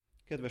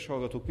Kedves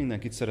hallgatók,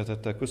 mindenkit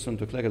szeretettel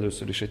köszöntök.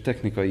 Legelőször is egy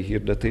technikai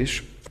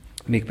hirdetés,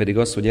 mégpedig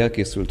az, hogy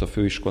elkészült a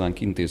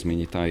főiskolánk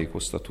intézményi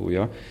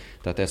tájékoztatója,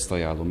 tehát ezt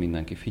ajánlom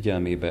mindenki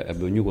figyelmébe,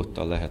 ebből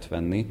nyugodtan lehet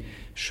venni,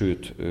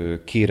 sőt,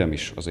 kérem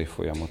is az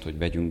évfolyamot, hogy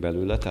vegyünk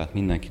belőle, tehát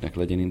mindenkinek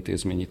legyen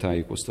intézményi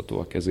tájékoztató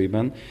a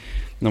kezében.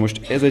 Na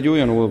most ez egy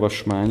olyan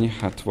olvasmány,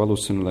 hát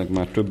valószínűleg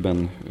már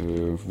többen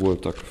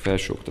voltak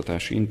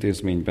felsőoktatási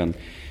intézményben,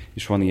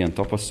 és van ilyen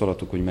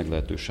tapasztalatuk, hogy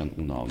meglehetősen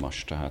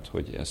unalmas, tehát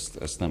hogy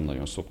ezt nem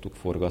nagyon szoktuk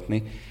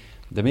forgatni.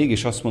 De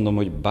mégis azt mondom,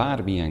 hogy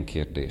bármilyen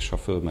kérdés, ha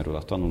fölmerül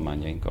a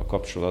tanulmányainkkal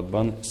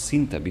kapcsolatban,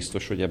 szinte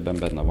biztos, hogy ebben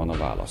benne van a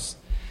válasz.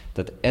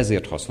 Tehát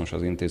ezért hasznos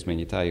az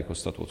intézményi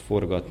tájékoztatót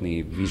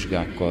forgatni,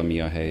 vizsgákkal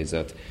mi a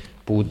helyzet,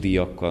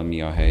 pótdíjakkal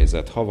mi a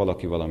helyzet, ha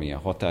valaki valamilyen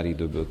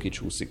határidőből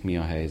kicsúszik, mi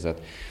a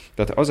helyzet.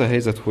 Tehát az a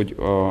helyzet, hogy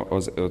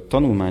a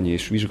tanulmányi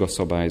és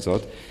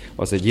vizsgaszabályzat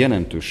az egy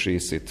jelentős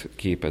részét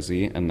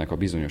képezi ennek a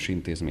bizonyos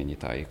intézményi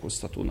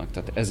tájékoztatónak.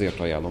 Tehát ezért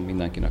ajánlom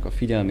mindenkinek a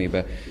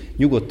figyelmébe.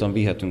 Nyugodtan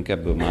vihetünk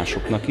ebből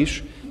másoknak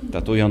is,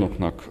 tehát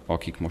olyanoknak,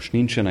 akik most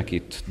nincsenek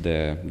itt,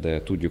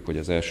 de tudjuk, hogy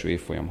az első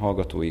évfolyam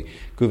hallgatói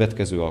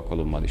következő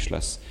alkalommal is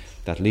lesz.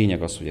 Tehát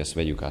lényeg az, hogy ezt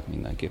vegyük át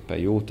mindenképpen,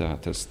 jó?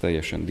 Tehát ez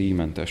teljesen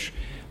díjmentes,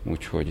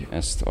 úgyhogy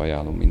ezt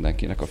ajánlom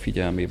mindenkinek a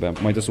figyelmébe.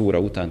 Majd az óra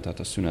után, tehát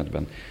a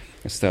szünetben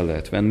ezt el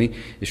lehet venni,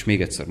 és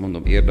még egyszer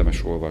mondom,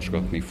 érdemes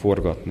olvasgatni,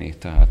 forgatni,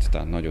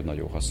 tehát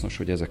nagyon-nagyon hasznos,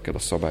 hogy ezekkel a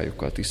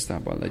szabályokkal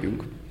tisztában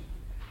legyünk.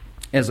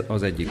 Ez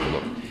az egyik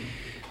dolog.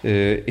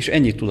 És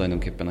ennyit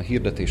tulajdonképpen a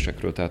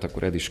hirdetésekről, tehát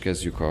akkor el is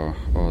kezdjük a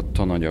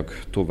tananyag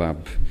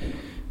tovább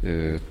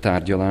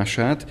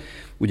tárgyalását.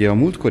 Ugye a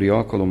múltkori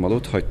alkalommal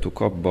ott hagytuk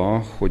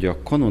abba, hogy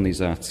a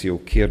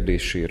kanonizáció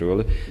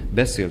kérdéséről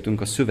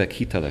beszéltünk a szöveg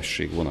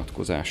hitelesség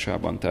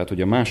vonatkozásában. Tehát,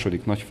 hogy a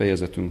második nagy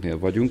fejezetünknél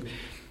vagyunk,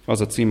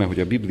 az a címe, hogy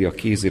a Biblia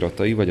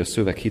kéziratai, vagy a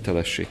szöveg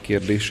hitelesség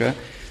kérdése,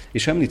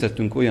 és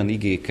említettünk olyan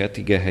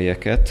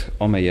igehelyeket,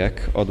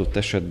 amelyek adott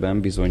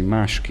esetben bizony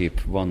másképp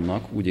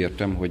vannak, úgy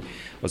értem, hogy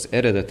az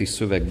eredeti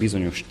szöveg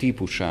bizonyos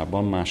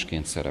típusában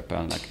másként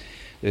szerepelnek.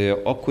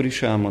 Akkor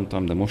is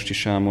elmondtam, de most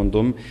is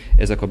elmondom,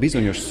 ezek a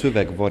bizonyos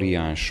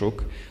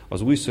szövegvariánsok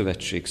az Új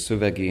Szövetség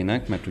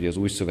szövegének, mert ugye az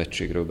Új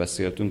Szövetségről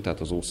beszéltünk, tehát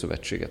az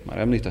Ószövetséget már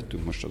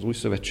említettünk, most az Új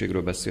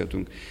Szövetségről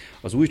beszéltünk,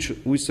 az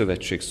Új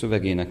Szövetség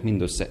szövegének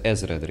mindössze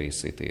 1000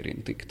 részét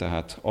érintik.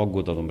 Tehát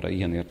aggodalomra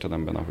ilyen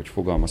értelemben, ahogy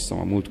fogalmaztam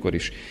a múltkor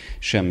is,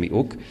 semmi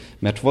ok,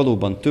 mert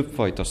valóban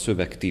többfajta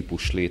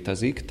szövegtípus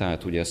létezik,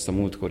 tehát ugye ezt a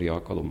múltkori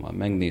alkalommal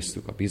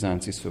megnéztük, a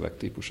bizánci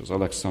szövegtípus, az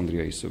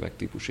alexandriai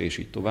szövegtípus, és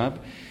így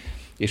tovább.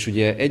 És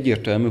ugye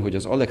egyértelmű, hogy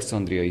az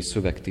alexandriai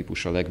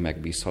szövegtípus a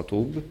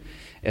legmegbízhatóbb,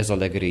 ez a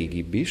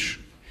legrégibb is,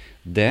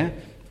 de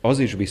az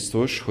is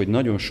biztos, hogy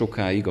nagyon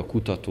sokáig a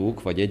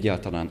kutatók, vagy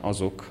egyáltalán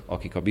azok,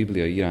 akik a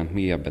Biblia iránt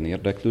mélyebben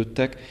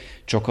érdeklődtek,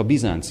 csak a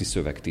bizánci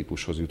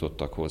szövegtípushoz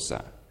jutottak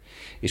hozzá.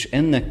 És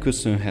ennek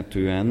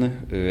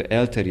köszönhetően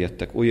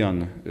elterjedtek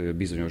olyan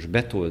bizonyos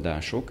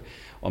betoldások,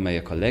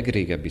 amelyek a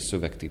legrégebbi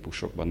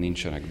szövegtípusokban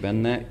nincsenek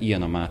benne,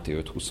 ilyen a Máté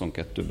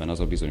 5.22-ben az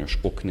a bizonyos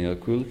ok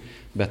nélkül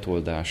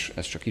betoldás,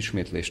 ez csak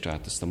ismétlés,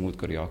 tehát ezt a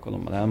múltkori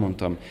alkalommal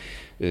elmondtam.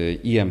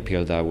 Ilyen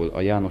például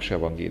a János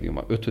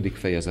evangéliuma 5.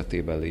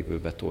 fejezetében lévő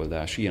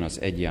betoldás, ilyen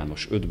az 1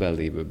 János 5-ben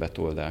lévő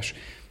betoldás,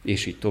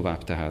 és így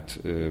tovább, tehát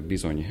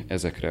bizony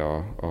ezekre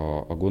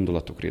a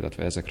gondolatokra,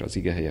 illetve ezekre az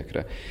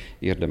igehelyekre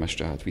érdemes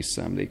tehát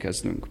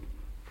visszaemlékeznünk.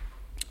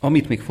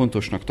 Amit még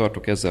fontosnak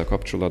tartok ezzel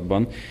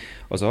kapcsolatban,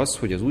 az az,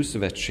 hogy az Új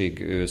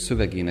Szövetség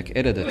szövegének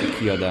eredeti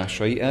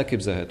kiadásai,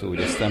 elképzelhető, hogy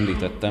ezt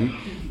említettem,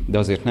 de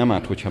azért nem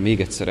árt, hogyha még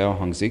egyszer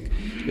elhangzik,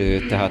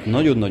 tehát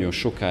nagyon-nagyon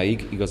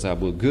sokáig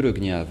igazából görög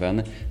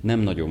nyelven nem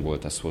nagyon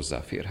volt ez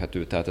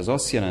hozzáférhető. Tehát ez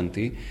azt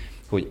jelenti,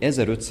 hogy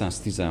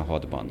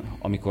 1516-ban,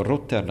 amikor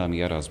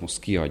rotterdami Erasmus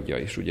kiadja,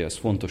 és ugye ez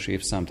fontos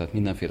évszám, tehát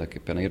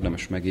mindenféleképpen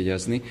érdemes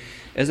megjegyezni,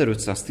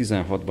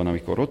 1516-ban,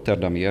 amikor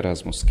rotterdami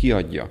Erasmus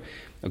kiadja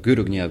a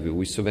görög nyelvű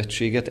új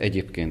szövetséget,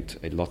 egyébként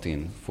egy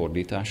latin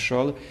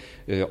fordítással,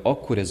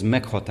 akkor ez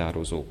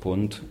meghatározó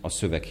pont a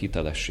szöveg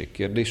hitelesség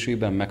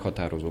kérdésében,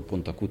 meghatározó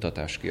pont a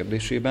kutatás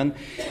kérdésében,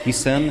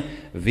 hiszen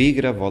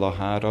végre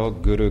valahára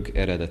görög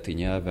eredeti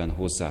nyelven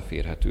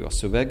hozzáférhető a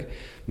szöveg,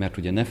 mert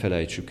ugye ne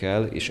felejtsük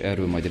el, és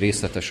erről majd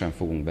részletesen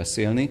fogunk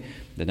beszélni,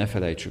 de ne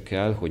felejtsük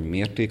el, hogy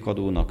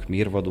mértékadónak,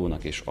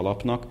 mérvadónak és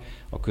alapnak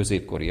a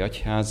középkori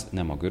egyház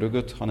nem a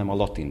görögöt, hanem a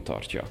latin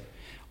tartja.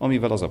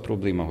 Amivel az a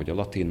probléma, hogy a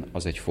latin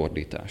az egy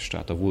fordítás,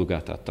 tehát a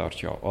vulgátát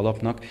tartja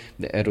alapnak,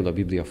 de erről a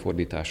Biblia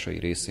fordításai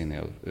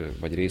részénél,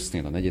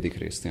 a 4.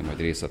 résznél majd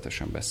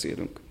részletesen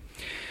beszélünk.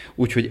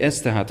 Úgyhogy ez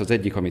tehát az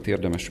egyik, amit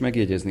érdemes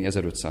megjegyezni,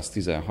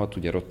 1516,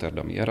 ugye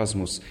rotterdami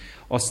Erasmus,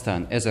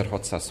 aztán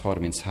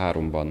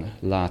 1633-ban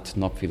lát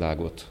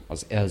napvilágot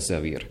az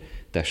Elzevir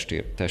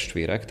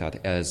testvérek, tehát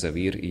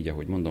Elzevir, így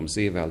ahogy mondom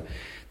Z-vel,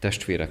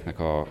 testvéreknek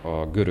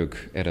a görög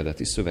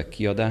eredeti szöveg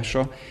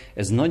kiadása.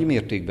 Ez nagy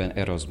mértékben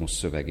Erasmus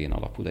szövegén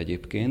alapul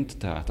egyébként,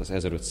 tehát az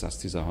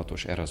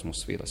 1516-os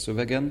Erasmus-féle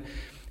szövegen.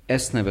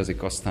 Ezt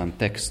nevezik aztán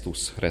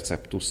textus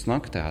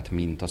receptusnak, tehát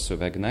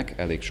mintaszövegnek,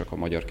 elég csak a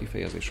magyar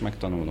kifejezés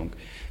megtanulnunk,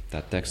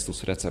 tehát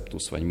textus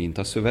receptus vagy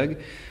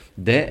mintaszöveg,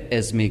 de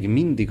ez még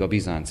mindig a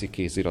bizánci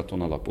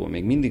kéziraton alapul,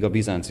 még mindig a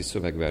bizánci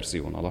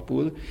szövegverzión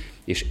alapul,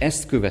 és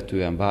ezt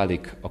követően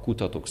válik a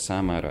kutatók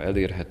számára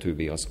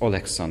elérhetővé az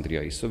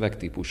alexandriai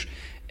szövegtípus.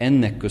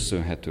 Ennek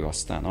köszönhető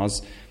aztán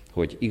az,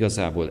 hogy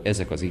igazából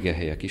ezek az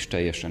igehelyek is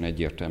teljesen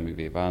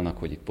egyértelművé válnak,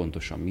 hogy itt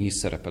pontosan mi is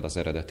szerepel az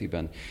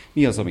eredetiben,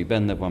 mi az, ami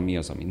benne van, mi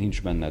az, ami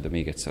nincs benne, de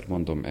még egyszer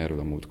mondom, erről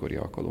a múltkori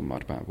alkalommal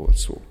már volt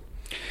szó.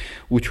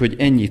 Úgyhogy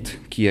ennyit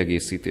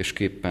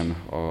kiegészítésképpen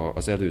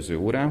az előző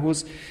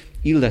órához,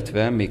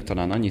 illetve még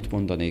talán annyit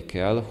mondanék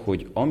el,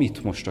 hogy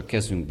amit most a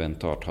kezünkben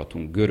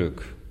tarthatunk,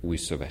 görög új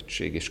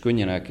szövetség, és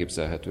könnyen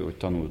elképzelhető, hogy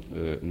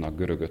tanulnak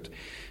görögöt,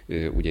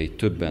 ugye itt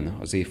többen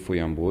az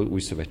évfolyamból,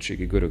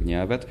 újszövetségi görög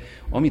nyelvet,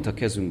 amit a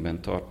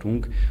kezünkben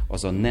tartunk,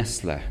 az a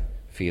Nestle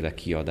féle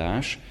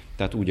kiadás,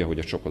 tehát úgy, ahogy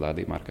a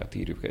csokoládé márkát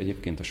írjuk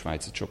egyébként, a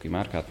svájci csoki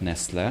márkát,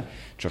 Nestle,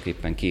 csak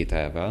éppen 2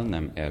 elvel,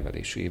 nem elvel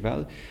és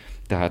ével.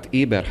 Tehát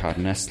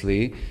Eberhard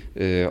Nestlé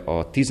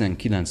a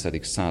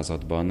 19.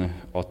 században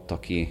adta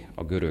ki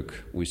a görög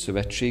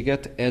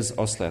újszövetséget. Ez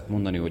azt lehet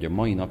mondani, hogy a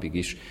mai napig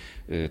is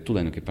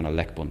tulajdonképpen a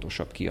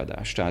legpontosabb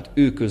kiadás. Tehát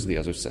ő közli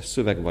az összes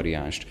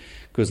szövegvariánst,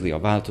 közli a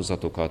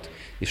változatokat,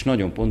 és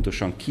nagyon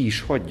pontosan ki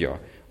is hagyja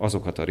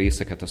azokat a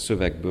részeket a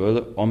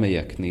szövegből,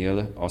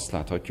 amelyeknél azt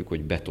láthatjuk,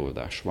 hogy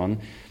betoldás van.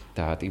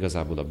 Tehát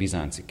igazából a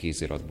bizánci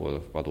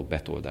kéziratból való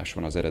betoldás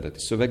van az eredeti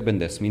szövegben,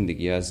 de ezt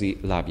mindig jelzi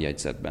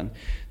lábjegyzetben.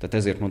 Tehát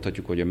ezért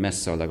mondhatjuk, hogy a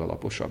messze a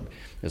legalaposabb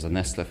ez a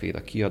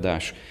Nestle-féle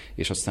kiadás,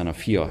 és aztán a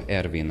fia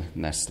Erwin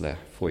Nestle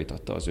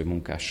folytatta az ő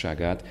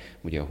munkásságát,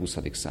 ugye a 20.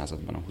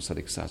 században, a 20.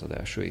 század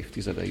első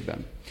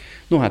évtizedeiben.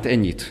 No hát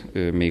ennyit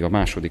még a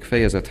második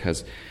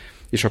fejezethez,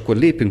 és akkor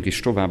lépünk is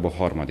tovább a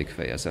harmadik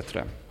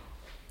fejezetre.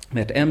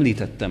 Mert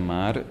említettem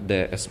már,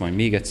 de ezt majd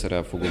még egyszer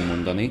el fogom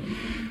mondani,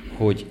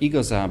 hogy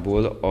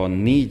igazából a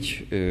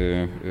 4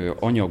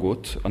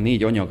 anyagot, a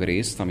 4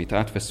 anyagrészt, amit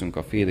átveszünk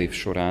a fél év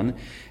során,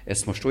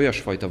 ezt most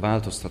olyasfajta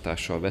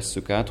változtatással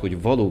vesszük át,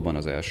 hogy valóban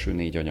az első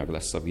 4 anyag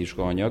lesz a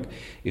vizsgaanyag,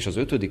 és az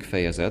 5.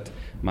 fejezet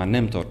már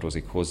nem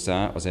tartozik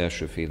hozzá az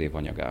első fél év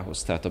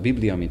anyagához. Tehát a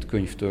Biblia, mint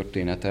könyv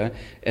története,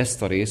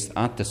 ezt a részt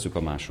áttesszük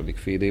a második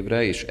fél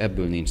évre, és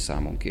ebből nincs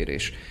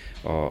számonkérés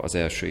az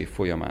első év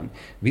folyamán.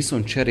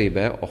 Viszont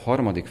cserébe a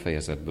harmadik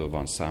fejezetből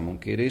van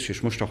számonkérés,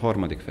 és most a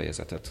harmadik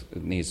fejezetet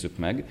nézzük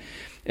meg.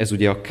 Ez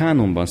ugye a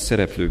kánonban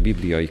szereplő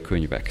bibliai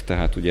könyvek.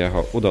 Tehát ugye,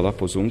 ha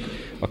odalapozunk,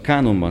 a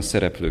kánonban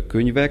szereplő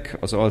könyvek,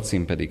 az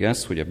alcím pedig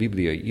ez, hogy a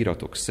bibliai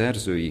iratok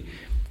szerzői,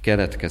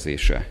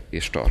 keletkezése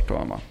és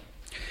tartalma.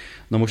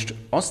 Na most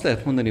azt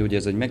lehet mondani, hogy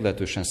ez egy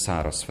meglehetősen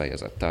száraz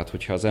fejezet. Tehát,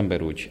 hogyha az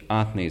ember úgy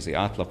átnézi,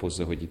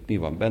 átlapozza, hogy itt mi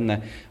van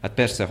benne, hát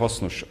persze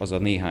hasznos az a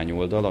néhány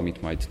oldal,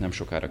 amit majd nem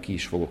sokára ki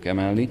is fogok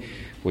emelni,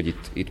 hogy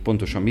itt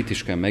pontosan mit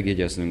is kell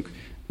megjegyeznünk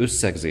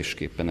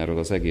összegzésképpen erről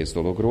az egész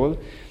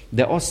dologról,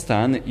 de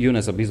aztán jön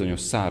ez a bizonyos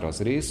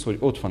száraz rész, hogy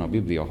ott van a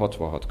Biblia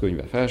 66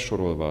 könyve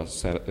felsorolva,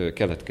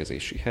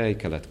 keletkezési hely,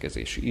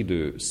 keletkezési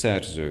idő,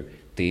 szerző,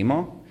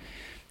 téma,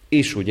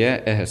 és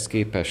ugye ehhez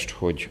képest,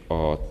 hogy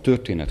a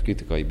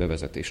történetkritikai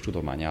bevezetés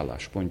tudomány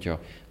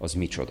álláspontja az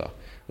micsoda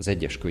az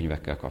egyes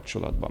könyvekkel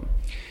kapcsolatban.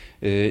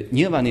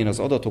 Nyilván én az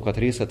adatokat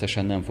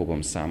részletesen nem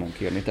fogom számon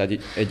kérni, tehát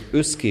egy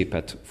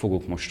összképet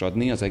fogok most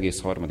adni az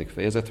egész harmadik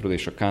fejezetről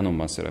és a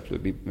kánonban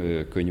szereplő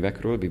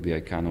könyvekről,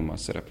 bibliai kánonban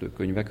szereplő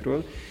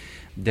könyvekről,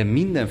 de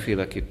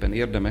mindenféleképpen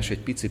érdemes egy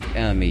picit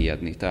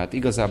elmélyedni. Tehát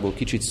igazából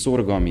kicsit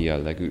szorgalmi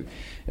jellegű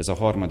ez a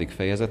harmadik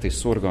fejezet, és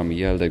szorgalmi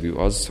jellegű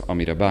az,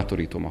 amire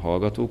bátorítom a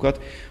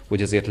hallgatókat,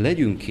 hogy azért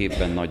legyünk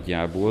képben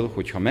nagyjából,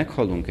 hogyha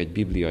meghallunk egy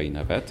bibliai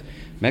nevet,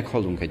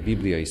 meghallunk egy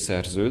bibliai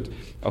szerzőt,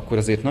 akkor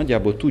azért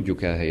nagyjából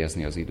tudjuk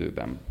elhelyezni az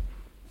időben.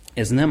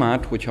 Ez nem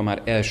árt, hogyha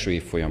már első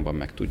évfolyamban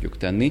meg tudjuk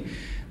tenni,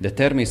 de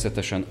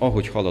természetesen,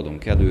 ahogy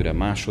haladunk előre,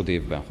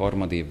 másodévben,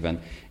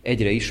 harmadévben,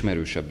 egyre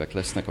ismerősebbek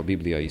lesznek a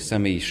bibliai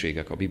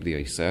személyiségek, a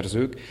bibliai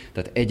szerzők,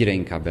 tehát egyre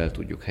inkább el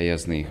tudjuk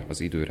helyezni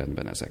az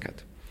időrendben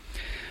ezeket.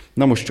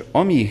 Na most,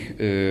 ami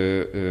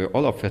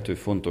alapvető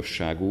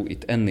fontosságú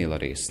itt ennél a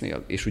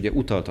résznél, és ugye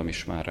utaltam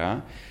is már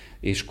rá,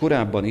 és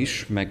korábban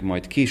is, meg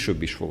majd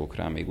később is fogok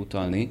rá még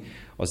utalni,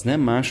 az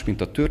nem más,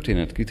 mint a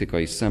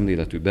történetkritikai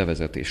szemléletű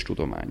bevezetés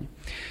tudomány.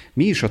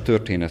 Mi is a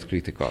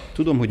történetkritika?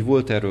 Tudom, hogy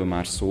volt erről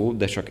már szó,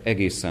 de csak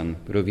egészen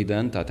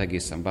röviden, tehát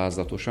egészen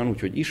vázlatosan,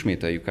 úgyhogy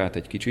ismételjük át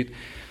egy kicsit,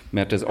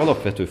 mert ez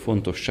alapvető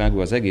fontosságú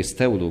az egész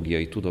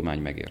teológiai tudomány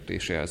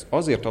megértéséhez.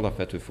 Azért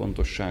alapvető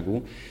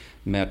fontosságú,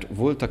 mert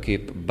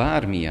voltaképp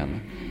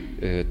bármilyen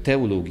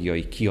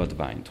teológiai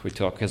kiadványt,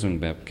 hogyha a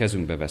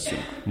kezünkbe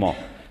veszünk ma,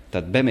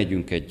 tehát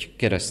bemegyünk egy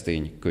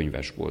keresztény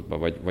könyvesboltba,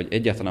 vagy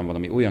egyáltalán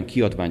valami olyan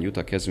kiadvány jut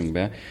a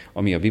kezünkbe,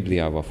 ami a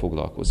Bibliával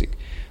foglalkozik.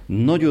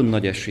 Nagyon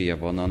nagy esélye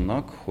van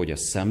annak, hogy a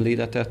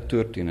szemlélete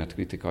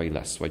történetkritikai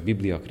lesz, vagy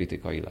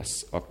bibliakritikai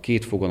lesz. A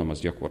két fogalom az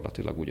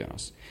gyakorlatilag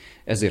ugyanaz.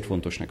 Ezért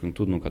fontos nekünk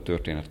tudnunk a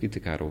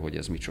történetkritikáról, hogy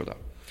ez micsoda.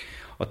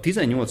 A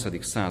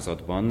 18.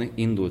 században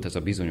indult ez a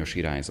bizonyos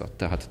irányzat,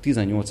 tehát a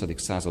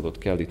 18. századot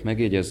kell itt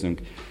megjegyeznünk,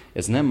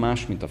 ez nem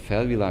más, mint a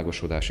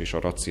felvilágosodás és a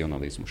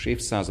racionalizmus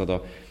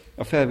évszázada.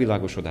 A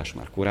felvilágosodás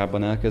már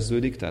korábban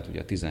elkezdődik, tehát ugye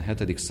a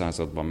 17.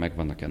 században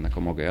megvannak ennek a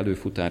maga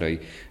előfutárai.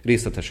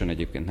 Részletesen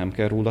egyébként nem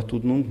kell róla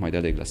tudnunk, majd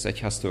elég lesz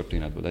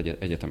egyháztörténetből,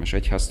 egyetemes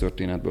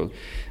egyháztörténetből,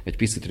 egy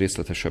picit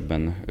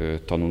részletesebben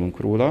tanulunk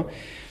róla.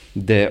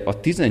 De a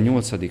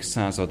 18.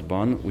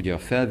 században ugye a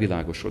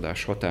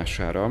felvilágosodás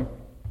hatására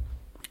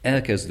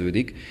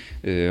elkezdődik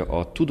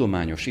a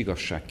tudományos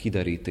igazság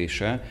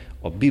kiderítése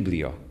a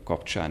Biblia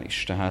kapcsán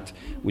is. Tehát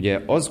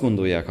ugye azt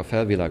gondolják a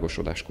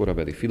felvilágosodás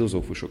korabeli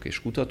filozófusok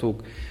és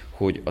kutatók,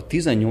 hogy a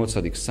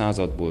 18.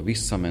 századból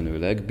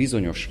visszamenőleg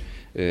bizonyos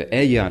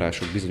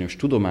eljárások, bizonyos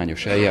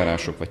tudományos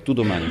eljárások, vagy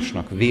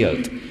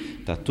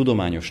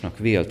tudományosnak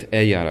vélt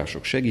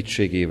eljárások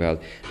segítségével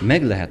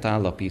meg lehet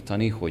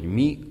állapítani, hogy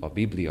mi a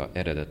Biblia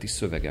eredeti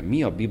szövege,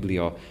 mi a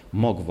Biblia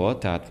magva,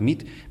 tehát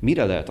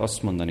mire lehet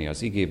azt mondani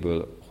az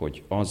igéből,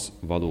 hogy az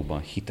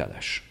valóban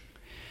hiteles.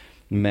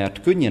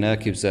 Mert könnyen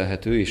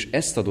elképzelhető, és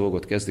ezt a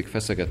dolgot kezdik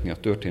feszegetni a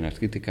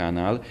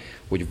történetkritikánál,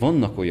 hogy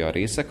vannak olyan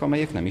részek,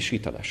 amelyek nem is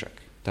hitelesek,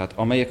 tehát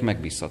amelyek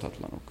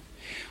megbízhatatlanok.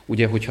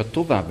 Ugye, hogyha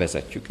tovább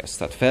vezetjük ezt,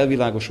 tehát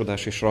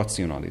felvilágosodás és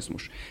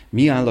racionalizmus,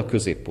 mi áll a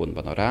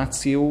középpontban? A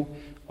ráció,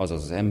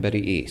 azaz az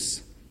emberi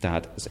ész.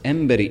 Tehát az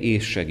emberi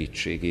ész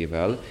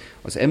segítségével,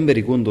 az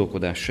emberi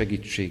gondolkodás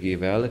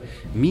segítségével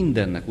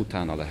mindennek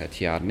utána lehet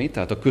járni,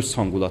 tehát a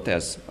közhangulat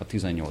ez a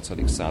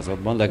 18.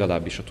 században,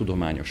 legalábbis a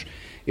tudományos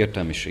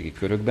értelmiségi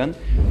körökben,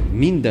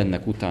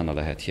 mindennek utána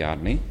lehet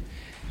járni.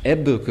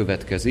 Ebből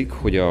következik,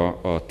 hogy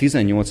a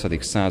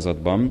 18.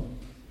 században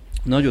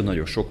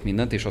nagyon-nagyon sok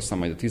mindent, és aztán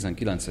majd a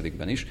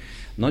 19-ben is,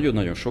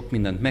 nagyon-nagyon sok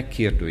mindent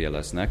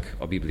megkérdőjeleznek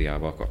a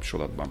Bibliával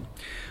kapcsolatban.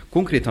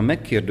 Konkrétan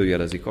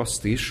megkérdőjelezik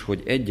azt is,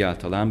 hogy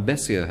egyáltalán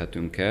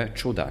beszélhetünk-e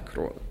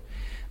csodákról,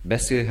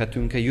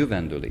 beszélhetünk-e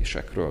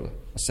jövendőlésekről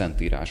a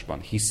Szentírásban,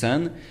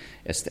 hiszen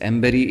ezt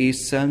emberi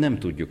ésszel nem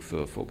tudjuk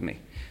fölfogni.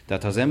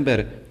 Tehát ha az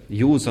ember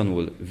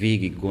józanul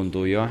végig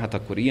gondolja, hát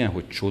akkor ilyen,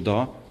 hogy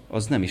csoda,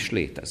 az nem is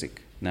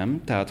létezik.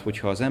 Nem? Tehát,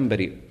 hogyha az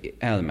emberi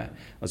elme,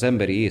 az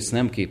emberi ész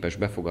nem képes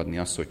befogadni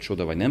azt, hogy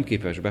csoda, vagy nem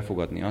képes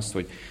befogadni azt,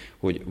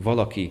 hogy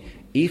valaki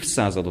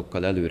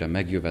évszázadokkal előre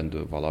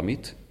megjövendől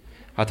valamit,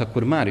 hát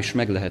akkor már is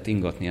meg lehet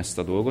ingatni ezt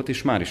a dolgot,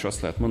 és már is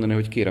azt lehet mondani,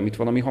 hogy kérem, itt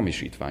valami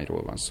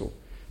hamisítványról van szó.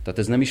 Tehát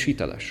ez nem is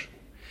hiteles.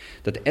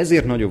 Tehát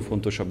ezért nagyon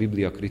fontos a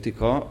Biblia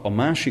kritika. A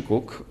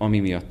másikok, ami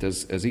miatt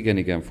ez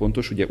igen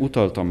fontos, ugye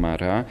utaltam már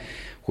rá,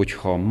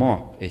 hogyha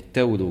ma egy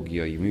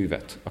teológiai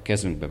művet a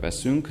kezünkbe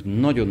veszünk,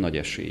 nagyon nagy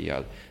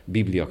eséllyel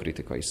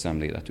bibliakritikai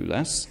szemléletű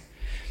lesz.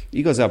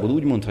 Igazából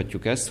úgy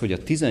mondhatjuk ezt, hogy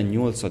a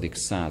 18.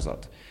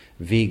 század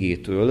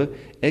végétől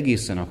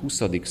egészen a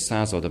 20.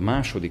 század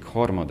második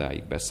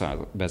harmadáig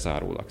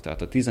bezárólag,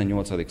 tehát a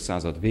 18.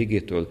 század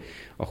végétől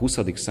a 20.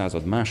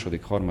 század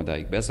második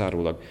harmadáig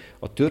bezárólag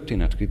a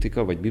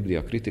történetkritika vagy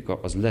bibliakritika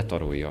az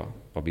letarolja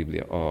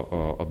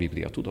a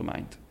Biblia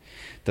tudományt.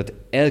 Tehát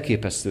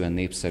elképesztően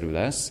népszerű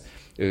lesz,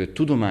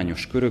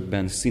 tudományos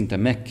körökben szinte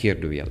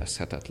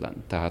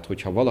megkérdőjelezhetetlen. Tehát,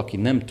 hogyha valaki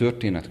nem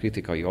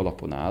történetkritikai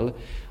alapon áll,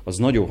 az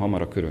nagyon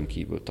hamar a körön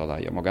kívül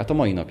találja magát. A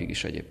mai napig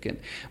is egyébként.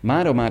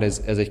 Mára már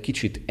ez egy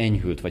kicsit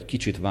enyhült, vagy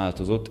kicsit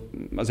változott.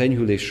 Az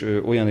enyhülés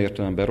olyan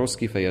értelemben rossz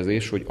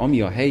kifejezés, hogy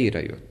ami a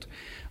helyére jött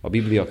a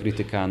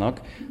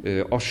bibliakritikának,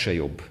 az se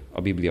jobb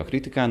a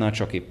bibliakritikánál,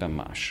 csak éppen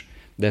más.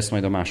 De ezt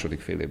majd a második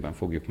fél évben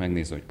fogjuk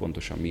megnézni, hogy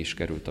pontosan mi is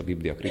került a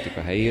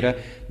bibliakritika helyére,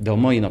 de a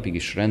mai napig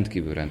is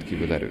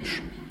rendkívül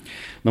erős.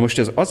 Na most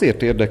ez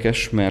azért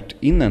érdekes, mert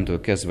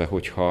innentől kezdve,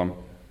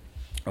 hogyha,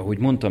 ahogy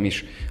mondtam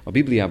is, a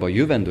Bibliában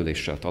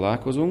jövendőléssel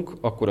találkozunk,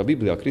 akkor a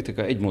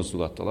bibliakritika egy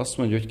mozdulattal azt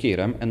mondja, hogy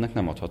kérem, ennek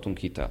nem adhatunk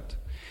hitelt.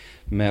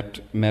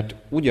 Mert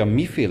ugyan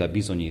miféle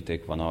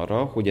bizonyíték van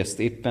arra, hogy ezt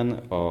éppen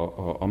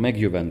a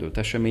megjövendőlt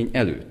esemény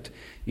előtt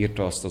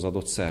írta azt az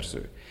adott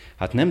szerző.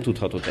 Hát nem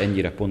tudhatott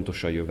ennyire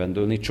pontosan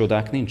jövendőlni,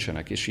 csodák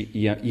nincsenek, és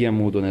ilyen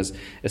módon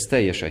ez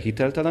teljesen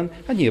hiteltelen,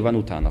 hát nyilván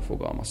utána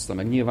fogalmazta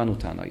meg, nyilván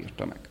utána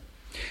írta meg.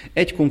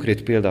 Egy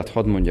konkrét példát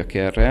hadd mondjak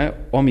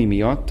erre, ami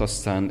miatt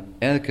aztán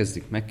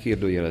elkezdik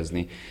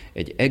megkérdőjelezni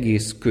egy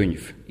egész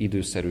könyv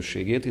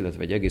időszerűségét,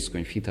 illetve egy egész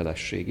könyv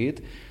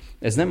hitelességét.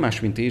 Ez nem más,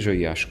 mint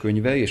Ézsaiás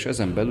könyve, és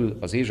ezen belül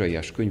az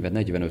Ézsaiás könyve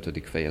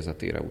 45.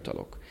 fejezetére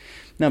utalok.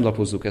 Nem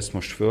lapozzuk ezt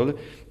most föl,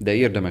 de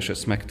érdemes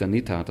ezt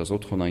megtenni, tehát az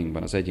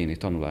otthonainkban, az egyéni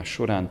tanulás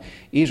során.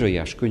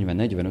 Ézsaiás könyve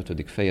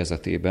 45.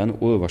 fejezetében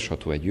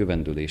olvasható egy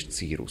jövendőlés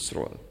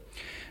Círusról.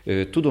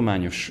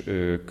 Tudományos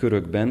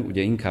körökben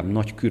ugye inkább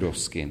nagy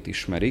Küroszként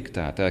ismerik,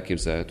 tehát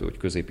elképzelhető, hogy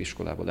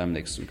középiskolában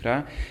emlékszünk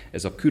rá.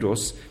 Ez a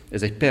Kürosz,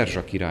 ez egy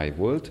perzsa király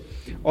volt,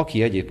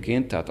 aki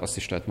egyébként, tehát azt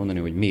is lehet mondani,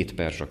 hogy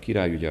méd-perzsa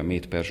király, ugye a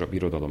méd-perzsa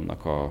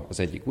birodalomnak az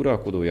egyik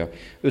uralkodója,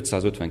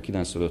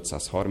 559-től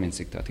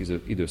 530-ig, tehát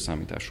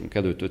időszámításunk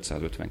előtt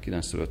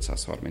 559-től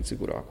 530-ig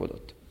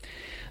uralkodott.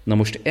 Na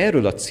most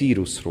erről a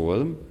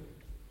Círusról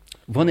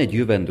Van egy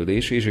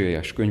jövendőlés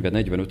Ézsaiás könyve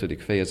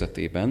 45.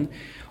 fejezetében,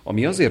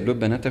 ami azért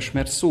döbbenetes,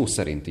 mert szó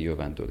szerinti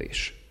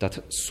jövendőlés.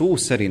 Tehát szó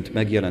szerint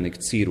megjelenik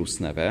Círus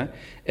neve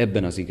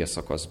ebben az ige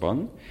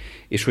szakaszban,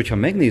 és hogyha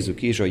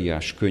megnézzük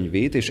Ézsaiás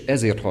könyvét, és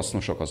ezért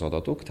hasznosak az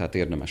adatok, tehát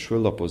érdemes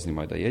föllapozni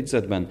majd a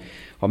jegyzetben,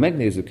 ha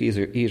megnézzük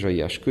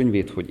Ézsaiás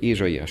könyvét, hogy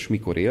Ézsaiás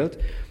mikor élt,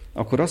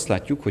 akkor azt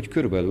látjuk, hogy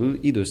körülbelül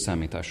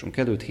időszámításunk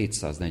előtt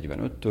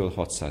 745-től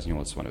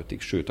 685-ig,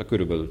 sőt, a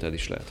körülbelül el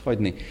is lehet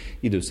hagyni,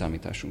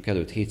 időszámításunk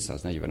előtt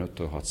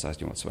 745-től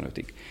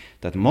 685-ig.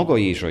 Tehát maga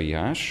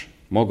Ézsaiás,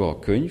 maga a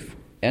könyv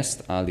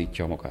ezt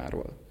állítja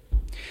magáról.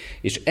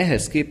 És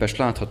ehhez képest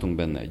láthatunk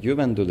benne egy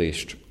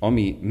jövendőlést,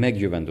 ami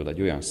megjövendől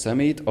egy olyan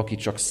személyt, aki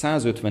csak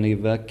 150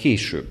 évvel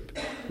később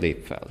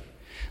lép fel.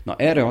 Na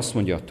erre azt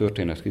mondja a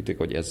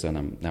történetkritika, hogy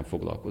ezzel nem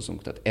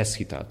foglalkozunk, tehát ez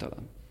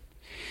hiteltelen.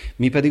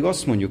 Mi pedig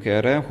azt mondjuk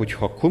erre, hogy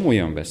ha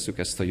komolyan vesszük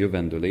ezt a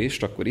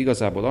jövendőlést, akkor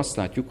igazából azt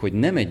látjuk, hogy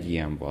nem egy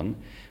ilyen van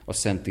a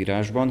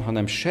Szentírásban,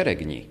 hanem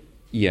seregnyi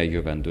ilyen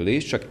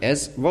jövendőlés, csak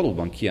ez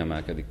valóban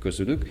kiemelkedik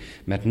közülük,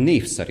 mert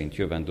név szerint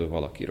jövendől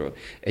valakiről.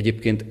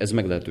 Egyébként ez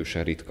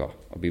meglehetősen ritka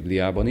a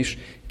Bibliában is.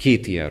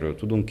 Két ilyenről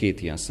tudunk,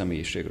 két ilyen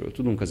személyiségről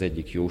tudunk. Az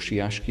egyik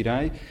Jósiás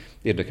király.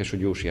 Érdekes, hogy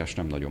Jósiás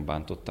nem nagyon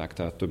bántották,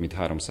 tehát több mint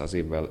 300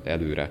 évvel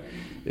előre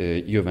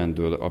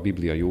jövendől a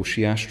Biblia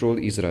Jósiásról,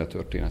 Izrael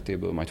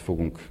történetéből majd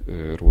fogunk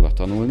róla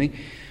tanulni.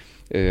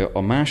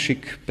 A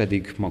másik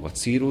pedig maga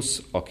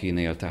Círus,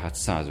 akinél tehát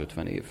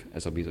 150 év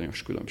ez a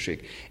bizonyos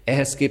különbség.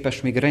 Ehhez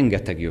képest még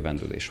rengeteg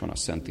jövendőlés van a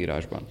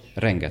Szentírásban.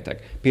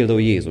 Rengeteg.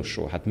 Például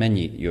Jézusról. Hát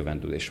mennyi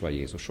jövendőlés van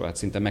Jézusról? Hát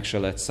szinte meg se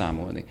lehet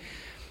számolni.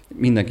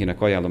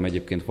 Mindenkinek ajánlom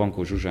egyébként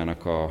Vankó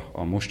Zsuzsának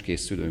a most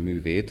készülő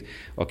művét,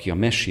 aki a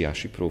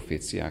messiási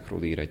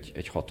proféciákról ír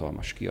egy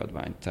hatalmas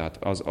kiadványt. Tehát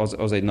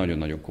az egy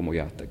nagyon-nagyon komoly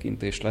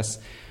áttekintés lesz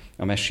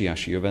a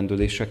messiási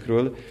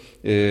jövendőlésekről,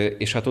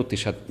 és hát ott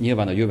is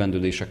nyilván a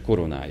jövendőlések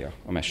koronája,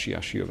 a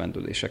messiási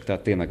jövendőlések,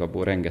 tehát tényleg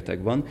abból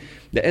rengeteg van,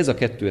 de ez a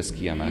kettő, ez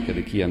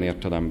kiemelkedik ilyen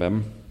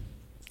értelemben,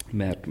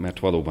 mert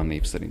valóban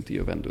név szerinti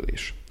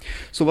jövendőlés.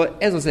 Szóval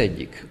ez az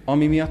egyik,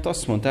 ami miatt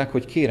azt mondták,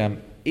 hogy kérem,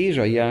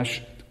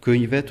 Ézsaiás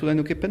könyve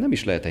tulajdonképpen nem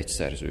is lehet egy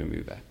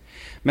szerzőműve.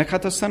 Meg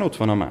hát aztán ott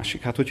van a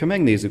másik. Hát hogyha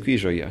megnézzük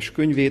Ézsaiás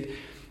könyvét,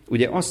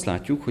 ugye azt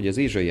látjuk, hogy az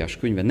Ézsaiás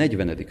könyve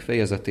 40.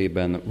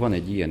 fejezetében van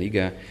egy ilyen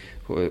ige,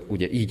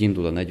 ugye így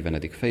indul a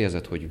 40.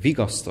 fejezet, hogy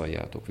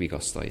vigasztaljátok,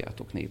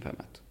 vigasztaljátok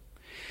népemet.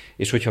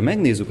 És hogyha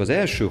megnézzük az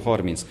első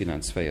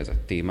 39 fejezet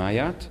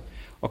témáját,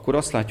 akkor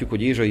azt látjuk,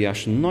 hogy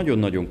Ézsaiás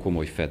nagyon-nagyon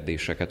komoly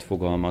feddéseket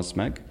fogalmaz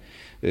meg,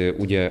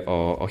 ugye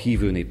a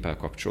hívő néppel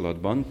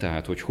kapcsolatban,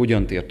 tehát hogy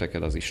hogyan tértek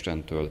el az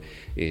Istentől,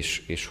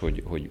 és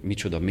hogy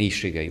micsoda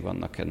mélységei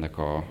vannak ennek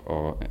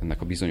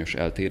a bizonyos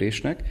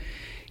eltérésnek.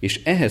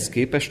 És ehhez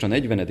képest a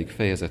 40.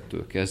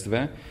 fejezettől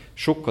kezdve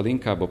sokkal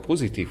inkább a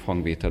pozitív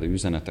hangvételű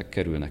üzenetek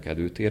kerülnek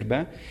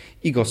előtérbe.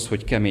 Igaz,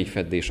 hogy kemény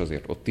feddés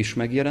azért ott is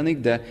megjelenik,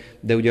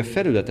 de ugye a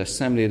felületes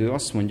szemlélő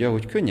azt mondja,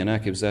 hogy könnyen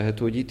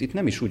elképzelhető, hogy itt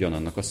nem is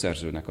ugyanannak a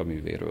szerzőnek a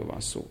művéről van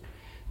szó.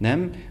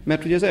 Nem,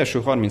 mert ugye az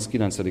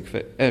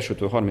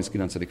elsőtől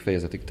 39.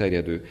 fejezetig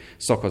terjedő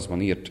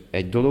szakaszban írt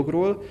egy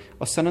dologról,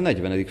 aztán a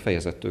 40.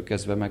 fejezettől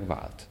kezdve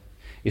megvált.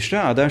 És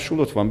ráadásul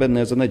ott van benne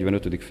ez a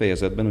 45.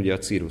 fejezetben ugye a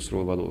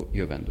Círusról való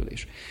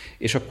jövendőlés.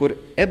 És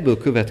akkor ebből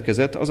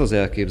következett az az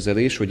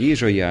elképzelés, hogy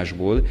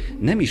Ézsaiásból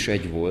nem is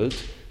egy volt,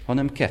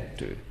 hanem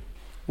kettő.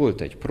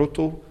 Volt egy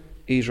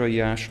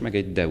proto-Ézsaiás, meg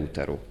egy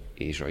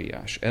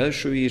deutero-Ézsaiás.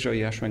 Első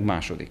Ézsaiás, meg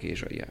második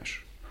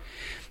Ézsaiás.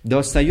 De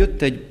aztán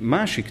jött egy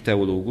másik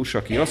teológus,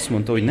 aki azt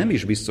mondta, hogy nem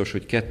is biztos,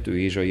 hogy 2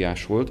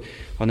 Ézsaiás volt,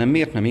 hanem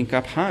miért nem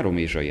inkább 3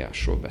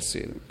 Ézsaiásról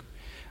beszélünk.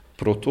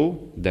 Proto,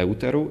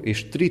 deutero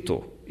és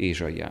trito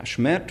Ézsaiás.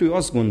 Mert ő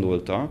azt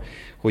gondolta,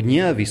 hogy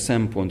nyelvi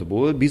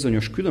szempontból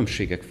bizonyos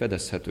különbségek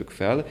fedezhetők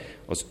fel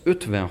az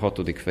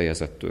 56.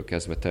 fejezettől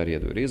kezdve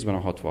terjedő részben, a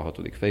 66.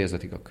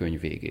 fejezetig a könyv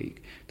végéig.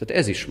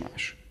 Tehát ez is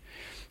más.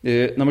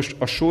 Na most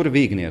a sor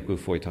vég nélkül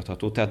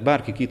folytatható, tehát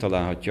bárki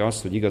kitalálhatja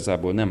azt, hogy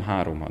igazából nem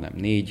 3, hanem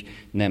 4,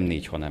 nem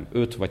 4, hanem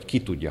 5, vagy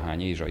ki tudja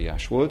hány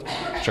Ézsaiás volt.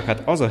 Csak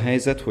hát az a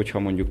helyzet, hogyha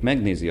mondjuk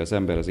megnézi az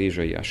ember az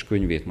Ézsaiás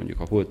könyvét mondjuk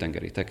a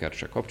holtengeri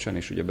tekercse kapcsán,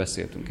 és ugye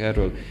beszéltünk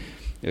erről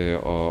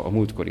a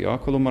múltkori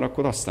alkalommal,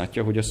 akkor azt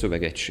látja, hogy a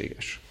szöveg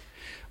egységes.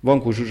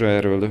 Vankó Zsuzsa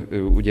erről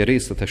ugye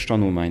részletes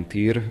tanulmányt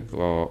ír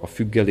a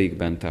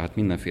függelékben, tehát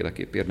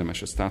mindenféleképp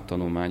érdemes ezt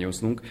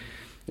áttanulmányoznunk,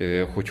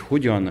 hogy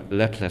hogyan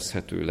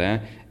leplezhető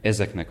le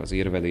ezeknek az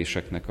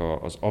érveléseknek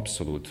az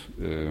abszolút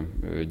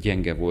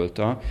gyenge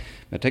volta,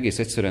 mert egész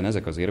egyszerűen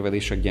ezek az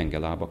érvelések gyenge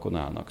lábakon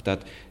állnak.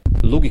 Tehát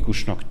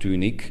logikusnak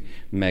tűnik,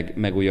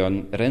 meg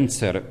olyan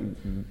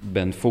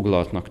rendszerben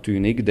foglaltnak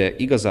tűnik, de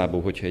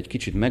igazából, hogyha egy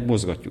kicsit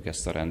megmozgatjuk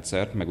ezt a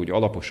rendszert, meg úgy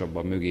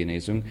alaposabban mögé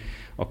nézünk,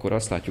 akkor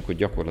azt látjuk, hogy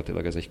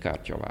gyakorlatilag ez egy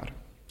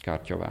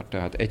kártyavár.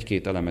 Tehát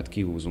 1-2 elemet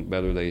kihúzunk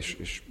belőle,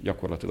 és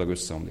gyakorlatilag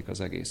összeomlik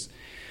az egész.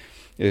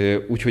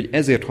 Úgyhogy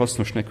ezért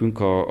hasznos nekünk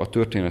a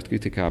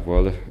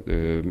történetkritikával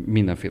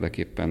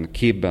mindenféleképpen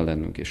képben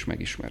lennünk és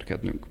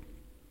megismerkednünk.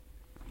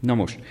 Na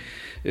most,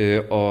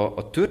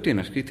 a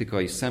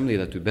történetkritikai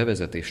szemléletű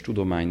bevezetés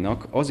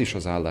tudománynak az is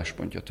az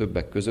álláspontja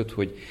többek között,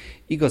 hogy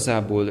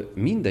igazából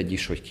mindegy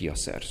is, hogy ki a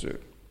szerző.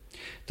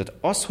 Tehát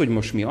az, hogy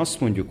most mi azt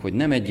mondjuk, hogy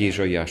nem egy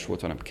Ézsaiás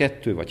volt, hanem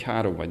 2, vagy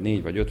 3, vagy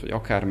 4, vagy 5, vagy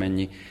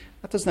akármennyi,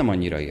 hát az nem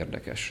annyira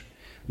érdekes.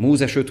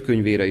 Mózes 5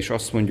 könyvére is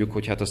azt mondjuk,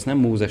 hogy hát azt nem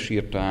Mózes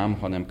írta ám,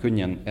 hanem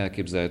könnyen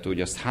elképzelhető,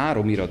 hogy azt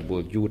 3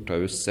 iratból gyúrta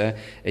össze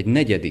egy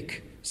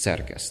 4.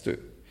 szerkesztő.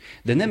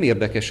 De nem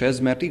érdekes ez,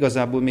 mert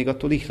igazából még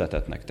attól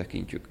ihletetnek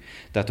tekintjük.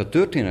 Tehát a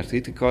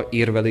történetkritika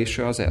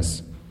érvelése az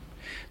ez.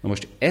 Na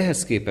most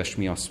ehhez képest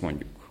mi azt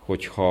mondjuk,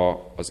 hogy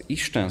ha az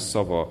Isten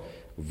szava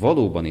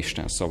valóban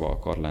Isten szava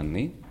akar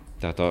lenni,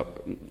 tehát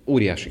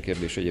óriási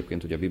kérdés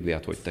egyébként, hogy a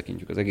Bibliát hogy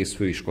tekintjük, az egész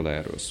főiskola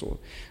erről szól,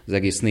 az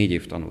egész 4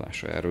 év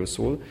tanulása erről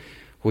szól,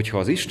 hogyha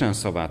az Isten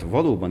szavát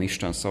valóban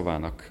Isten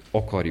szavának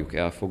akarjuk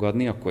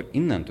elfogadni, akkor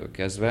innentől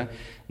kezdve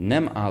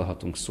nem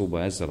állhatunk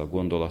szóba ezzel a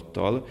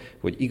gondolattal,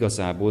 hogy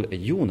igazából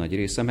egy jó nagy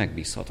része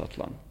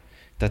megbízhatatlan.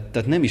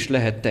 Tehát nem is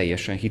lehet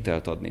teljesen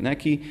hitelt adni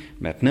neki,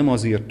 mert nem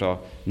az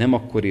írta, nem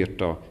akkor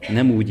írta,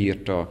 nem úgy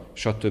írta,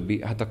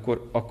 stb. Hát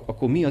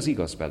akkor mi az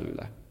igaz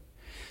belőle?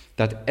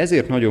 Tehát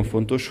ezért nagyon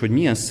fontos, hogy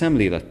milyen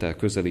szemlélettel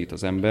közelít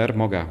az ember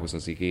magához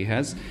az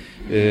igéhez.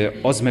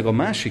 Az meg a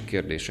másik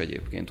kérdés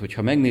egyébként,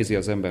 hogyha megnézi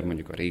az ember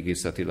mondjuk a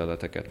régészeti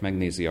leleteket,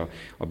 megnézi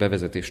a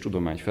bevezetés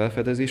tudomány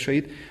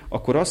felfedezéseit,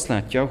 akkor azt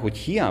látja, hogy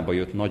hiába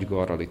jött nagy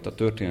garral itt a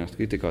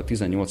történetkritika a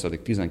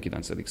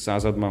 18.-19.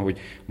 században, hogy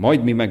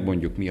majd mi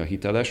megmondjuk, mi a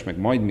hiteles, meg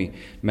majd mi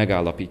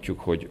megállapítjuk,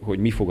 hogy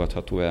mi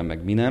fogadható el,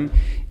 meg mi nem.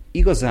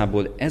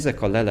 Igazából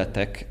ezek a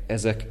leletek,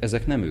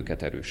 ezek nem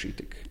őket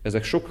erősítik.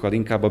 Ezek sokkal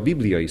inkább a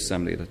bibliai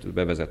szemléletű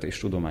bevezetés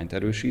tudományt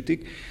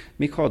erősítik,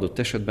 még ha adott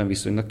esetben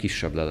viszonylag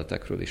kisebb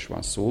leletekről is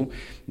van szó,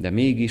 de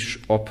mégis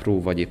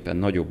apró vagy éppen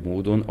nagyobb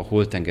módon, a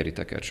holtengeri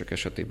tekercsek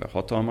esetében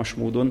hatalmas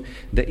módon,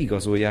 de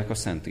igazolják a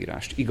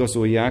Szentírást.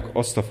 Igazolják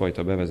azt a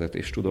fajta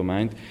bevezetés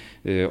tudományt,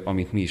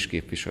 amit mi is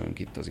képviselünk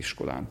itt az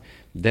iskolán.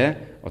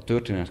 De a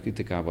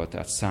történetkritikával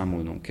tehát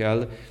számolnunk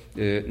kell.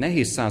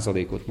 Nehéz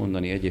százalékot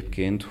mondani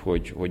egyébként,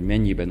 hogy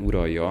mennyiben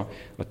uralja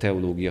a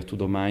teológia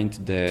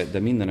tudományt, de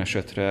minden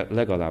esetre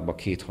legalább a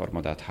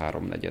 2/3,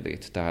 3/4.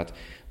 Tehát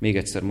még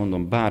egyszer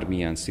mondom,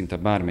 bármilyen, szinte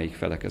bármelyik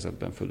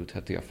felekezetben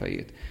fölütheti a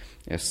fejét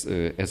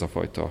ez a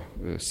fajta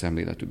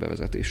szemléletű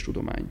bevezetés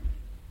tudomány.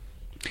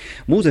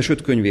 Mózes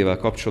 5 könyvével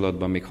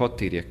kapcsolatban még hadd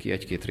térjek ki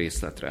 1-2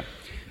 részletre.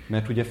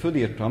 Mert ugye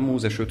fölírtam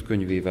Mózes 5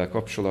 könyvével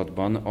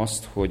kapcsolatban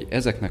azt, hogy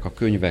ezeknek a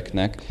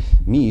könyveknek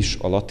mi is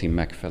a latin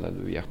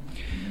megfelelője.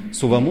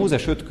 Szóval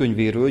Mózes 5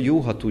 könyvéről jó,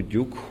 ha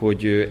tudjuk,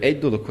 hogy egy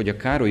dolog, hogy a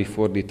Károlyi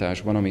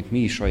fordításban, amit mi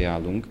is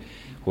ajánlunk,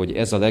 hogy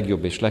ez a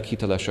legjobb és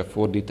leghitelesebb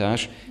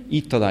fordítás,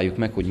 így találjuk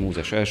meg, hogy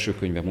Mózes első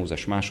könyve,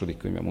 Mózes második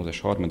könyve, Mózes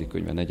harmadik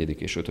könyve,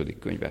 4. és 5.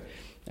 könyve.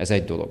 Ez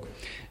egy dolog.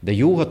 De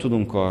jó, ha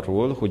tudunk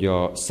arról, hogy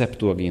a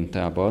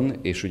Septuagintában,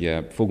 és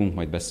ugye fogunk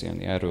majd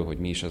beszélni erről, hogy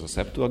mi is ez a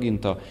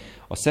Septuaginta,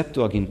 a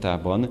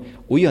Septuagintában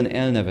olyan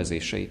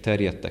elnevezései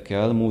terjedtek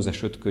el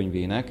Mózes 5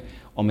 könyvének,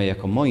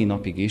 amelyek a mai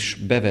napig is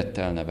bevett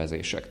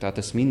elnevezések. Tehát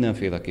ezt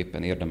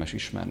mindenféleképpen érdemes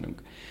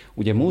ismernünk.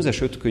 Ugye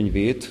Mózes 5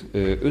 könyvét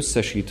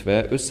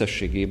összesítve,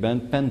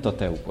 összességében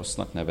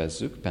Pentateukosznak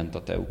nevezzük,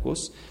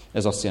 Pentateukosz,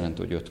 ez azt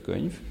jelenti, hogy 5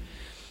 könyv,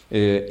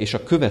 és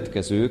a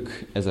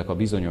következők, ezek a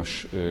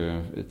bizonyos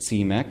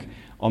címek,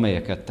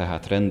 amelyeket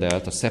tehát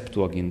rendelt a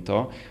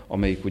Septuaginta,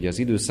 amelyik ugye az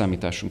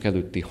időszámításunk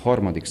előtti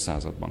 3.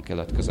 században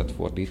keletkezett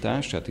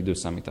fordítás, tehát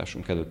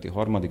időszámításunk előtti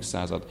 3.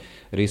 század,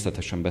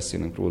 részletesen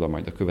beszélünk róla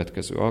majd a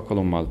következő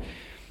alkalommal.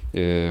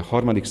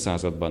 3.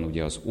 században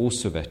ugye az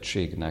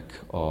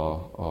Ószövetségnek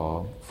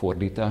a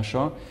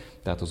fordítása,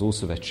 tehát az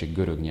Ószövetség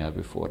görög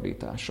nyelvű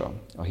fordítása,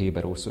 a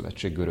Héber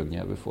Ószövetség görög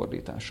nyelvű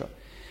fordítása.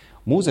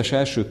 Mózes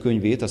első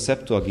könyvét a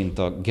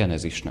Septuaginta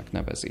Genezisnek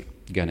nevezi.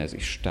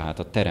 Genezis, tehát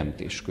a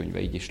teremtés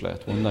könyve, így is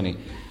lehet mondani.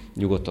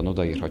 Nyugodtan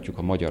odaírhatjuk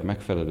a magyar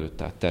megfelelőt,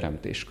 tehát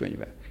teremtés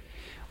könyve.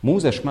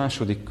 Mózes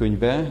második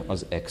könyve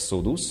az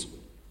Exodus,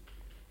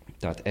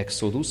 tehát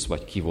Exodus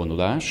vagy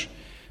kivonulás.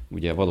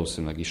 Ugye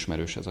valószínűleg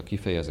ismerős ez a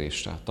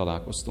kifejezés, tehát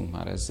találkoztunk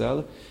már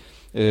ezzel.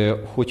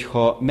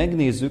 Hogyha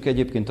megnézzük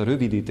egyébként a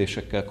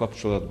rövidítésekkel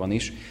kapcsolatban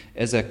is,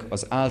 ezek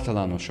az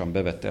általánosan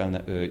bevett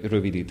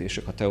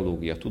rövidítések a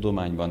teológia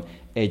tudományban,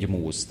 1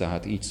 Móz,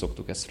 tehát így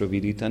szoktuk ezt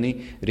rövidíteni.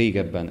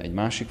 Régebben egy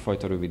másik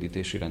fajta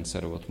rövidítési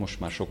rendszer volt, most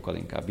már sokkal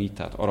inkább így,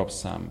 tehát arab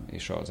szám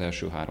és az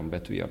első 3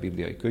 betűje a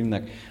bibliai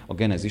könyvnek, a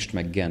Genezist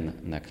meg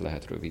Gennek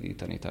lehet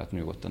rövidíteni, tehát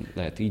nyugodtan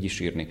lehet így is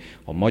írni.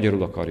 Ha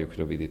magyarul akarjuk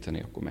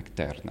rövidíteni, akkor meg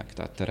ternek,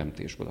 tehát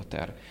teremtésből a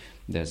ter.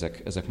 De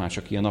ezek már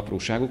csak ilyen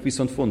apróságok,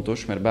 viszont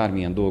fontos, mert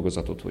bármilyen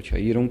dolgozatot, hogyha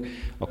írunk,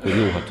 akkor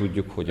jó, ha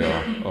tudjuk, hogy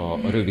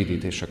a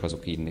rövidítések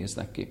azok így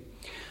néznek ki.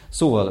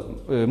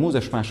 Szóval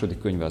Mózes második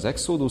könyve az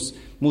Exodus,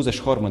 Mózes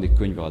harmadik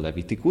könyve a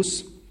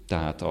Levitikus,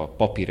 tehát a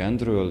papi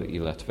rendről,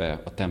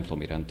 illetve a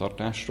templomi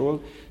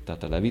rendtartásról,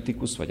 tehát a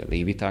Levitikus vagy a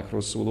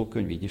lévitákról szóló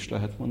könyv, így is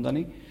lehet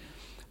mondani.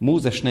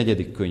 Mózes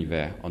negyedik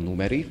könyve a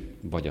Numeri,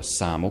 vagy a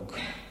számok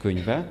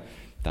könyve,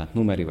 tehát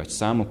Numeri vagy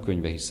számok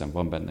könyve, hiszen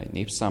van benne egy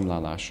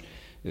népszámlálás,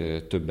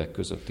 többek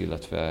között,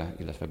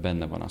 illetve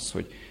benne van az,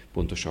 hogy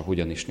pontosan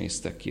hogyan is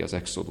néztek ki az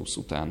Exodus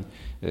után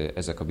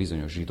ezek a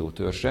bizonyos zsidó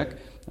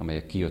törzsek,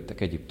 amelyek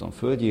kijöttek Egyiptom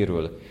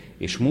földjéről,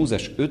 és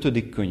Mózes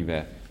 5.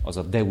 könyve az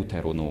a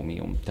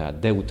Deuteronómium, tehát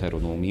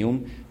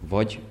Deuteronómium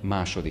vagy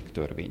második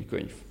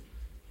törvénykönyv.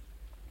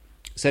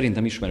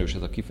 Szerintem ismerős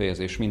ez a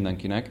kifejezés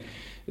mindenkinek.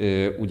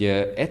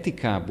 Ugye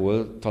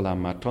etikából talán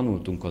már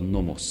tanultunk a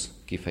nomosz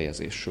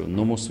kifejezésről.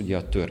 Nomosz ugye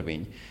a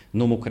törvény.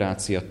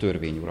 Nomokrácia,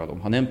 törvényuralom.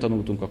 Ha nem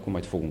tanultunk, akkor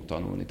majd fogunk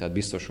tanulni. Tehát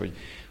biztos,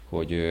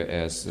 hogy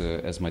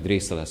ez majd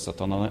része lesz a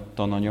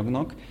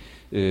tananyagnak.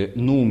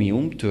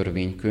 Nómium,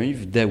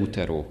 törvénykönyv,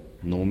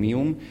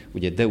 deuteronómium,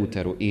 ugye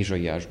deutero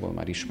Ézsaiásból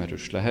már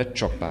ismerős lehet,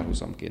 csak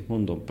párhuzamként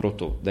mondom,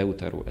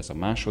 proto-deutero, ez a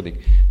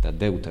második, tehát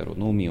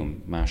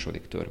deuteronómium,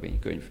 második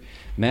törvénykönyv.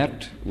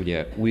 Mert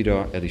ugye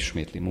újra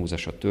elismétli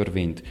Mózes a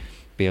törvényt,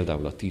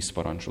 például a 10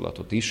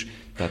 parancsolatot is,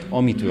 tehát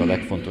amit ő a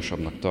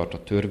legfontosabbnak tart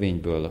a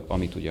törvényből,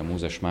 amit ugye a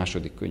Mózes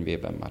második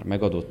könyvében már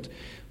megadott,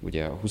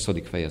 ugye a 20.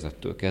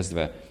 fejezettől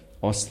kezdve,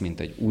 azt, mint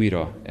egy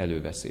újra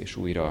előveszi és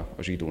újra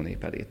a zsidó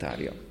nép elé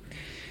tárja.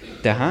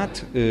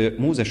 Tehát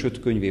Mózes 5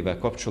 könyvével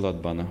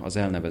kapcsolatban az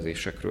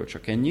elnevezésekről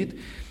csak ennyit,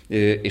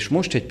 és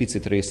most egy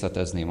picit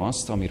részletezném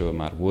azt, amiről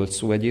már volt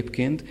szó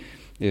egyébként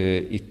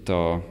itt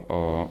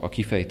a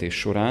kifejtés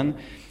során,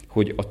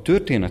 hogy a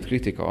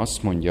történetkritika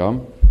azt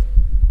mondja,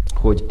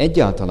 hogy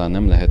egyáltalán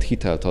nem lehet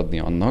hitelt adni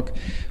annak,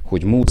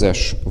 hogy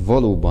Mózes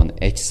valóban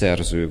egy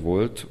szerző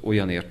volt,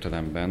 olyan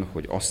értelemben,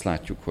 hogy azt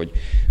látjuk,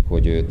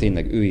 hogy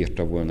tényleg ő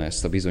írta volna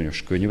ezt a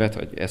bizonyos könyvet,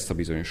 vagy ezt a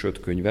bizonyos 5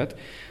 könyvet,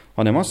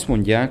 hanem azt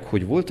mondják,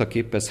 hogy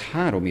voltaképp ez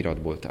 3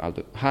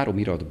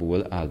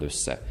 iratból áll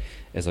össze.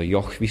 Ez a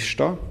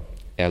jahvista,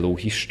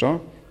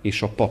 elohista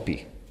és a papi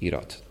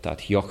irat.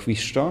 Tehát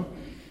jahvista,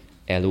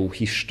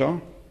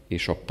 elohista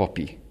és a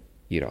papi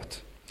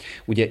irat.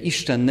 Ugye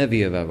Isten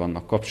nevével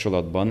vannak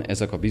kapcsolatban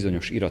ezek a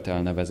bizonyos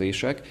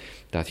iratelnevezések,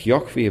 tehát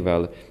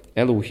Jahvével,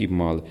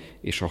 Elohimmal,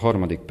 és a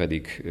harmadik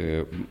pedig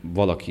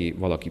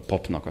valaki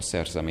papnak a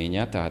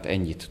szerzeménye, tehát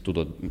ennyit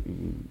tudod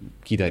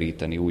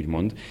kideríteni,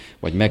 úgymond,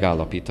 vagy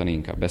megállapítani,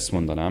 inkább ezt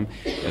mondanám,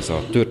 ez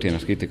a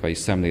történetkritikai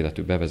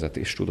szemléletű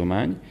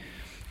bevezetéstudomány.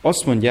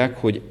 Azt mondják,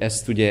 hogy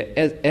ezt ugye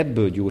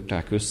ebből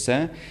gyúrták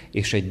össze,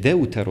 és egy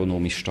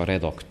deuteronomista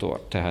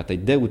redaktor, tehát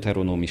egy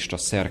deuteronomista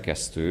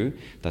szerkesztő,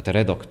 tehát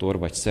redaktor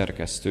vagy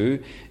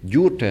szerkesztő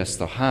gyúrta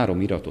ezt a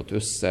 3 iratot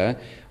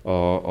össze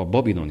a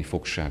babiloni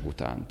fogság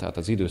után, tehát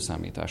az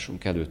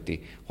időszámításunk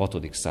előtti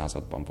 6.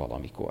 században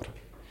valamikor.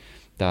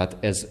 Tehát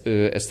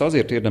ezt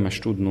azért érdemes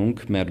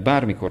tudnunk, mert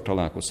bármikor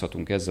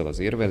találkozhatunk ezzel az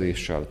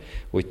érveléssel,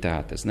 hogy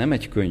tehát ez nem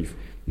egy könyv,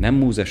 nem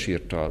Mózes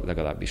írta,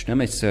 legalábbis nem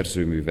egy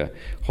szerzőműve,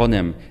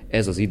 hanem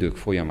ez az idők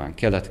folyamán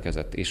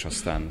keletkezett, és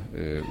aztán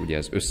ugye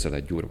ez össze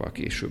lett gyúrva a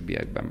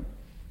későbbiekben.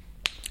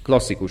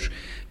 Klasszikus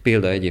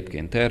példa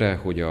egyébként erre,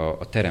 hogy a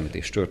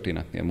teremtés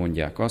történetnél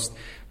mondják azt,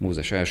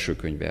 Mózes első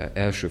könyve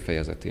első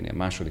fejezeténél,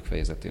 második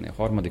fejezeténél,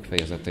 harmadik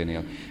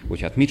fejezeténél,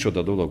 hogy hát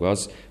micsoda dolog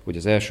az, hogy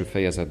az első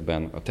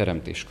fejezetben a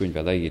teremtés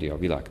könyve leírja a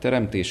világ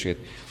teremtését,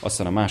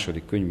 aztán a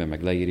második könyvben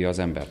meg leírja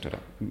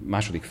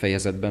második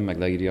fejezetben meg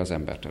leírja az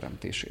ember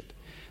teremtését.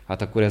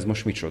 Hát akkor ez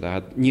most micsoda?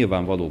 Hát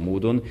nyilvánvaló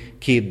módon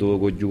 2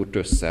 dolgot gyúrt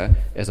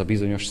össze ez a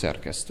bizonyos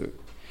szerkesztő.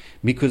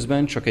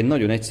 Miközben csak egy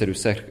nagyon egyszerű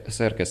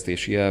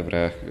szerkesztési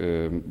elvre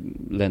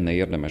lenne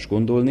érdemes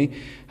gondolni,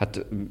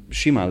 hát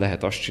simán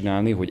lehet azt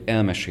csinálni, hogy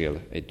elmesél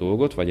egy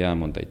dolgot, vagy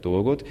elmond egy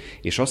dolgot,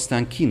 és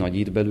aztán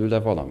kinagyít belőle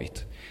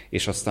valamit,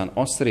 és aztán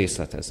azt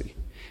részletezi.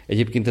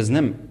 Egyébként ez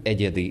nem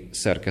egyedi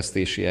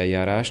szerkesztési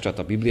eljárás, tehát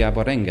a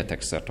Bibliában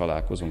rengetegszer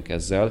találkozunk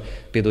ezzel,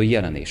 például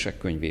Jelenések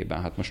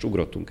könyvében, hát most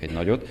ugrottunk egy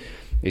nagyot,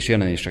 és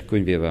Jelenések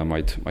könyvével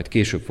majd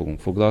később fogunk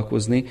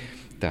foglalkozni,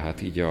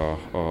 tehát így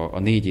a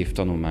 4 év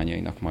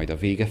tanulmányainak majd a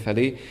vége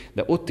felé,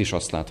 de ott is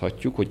azt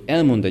láthatjuk, hogy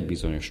elmond egy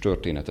bizonyos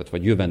történetet,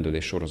 vagy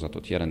jövendőlés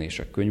sorozatot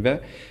Jelenések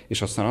könyve,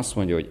 és aztán azt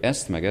mondja, hogy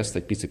ezt meg ezt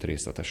egy picit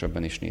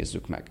részletesebben is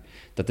nézzük meg.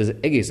 Tehát ez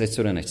egész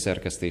egyszerűen egy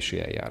szerkesztési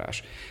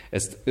eljárás.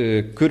 Ezt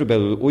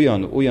körülbelül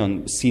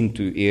olyan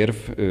szintű érv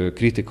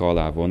kritika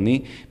alá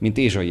vonni, mint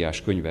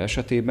Ézsaiás könyve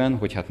esetében,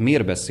 hogy hát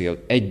miért beszél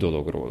egy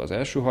dologról az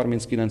első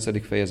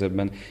 39.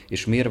 fejezetben,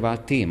 és miért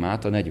vált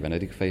témát a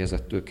 40.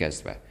 fejezettől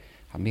kezdve.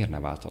 Hát miért ne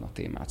váltana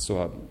témát?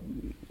 Szóval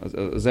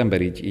az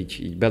ember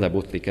így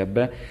belebotlik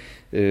ebbe.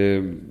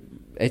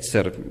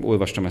 Egyszer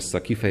olvastam ezt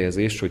a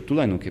kifejezést, hogy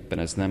tulajdonképpen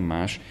ez nem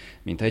más,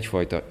 mint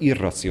egyfajta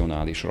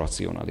irracionális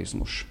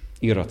racionalizmus.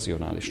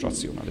 Irracionális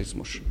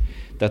racionalizmus.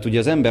 Tehát ugye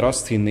az ember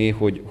azt hinné,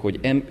 hogy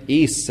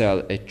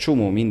ésszel egy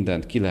csomó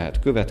mindent ki lehet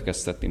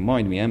következtetni,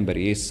 majd mi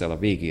emberi ésszel a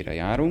végére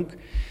járunk,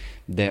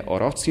 de a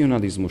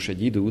racionalizmus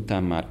egy idő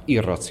után már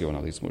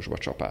irracionalizmusba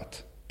csap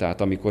át.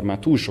 Tehát amikor már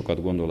túl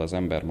sokat gondol az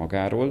ember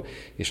magáról,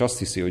 és azt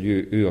hiszi, hogy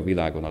ő a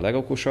világon a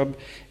legokosabb,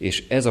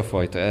 és ez a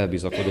fajta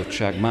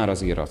elbizakodottság már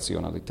az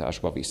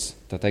irracionalitásba visz.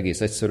 Tehát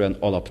egész egyszerűen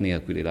alap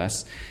nélküli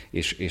lesz,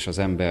 és az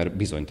ember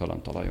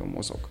bizonytalan talajon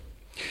mozog.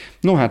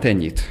 No hát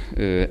ennyit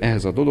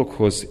ehhez a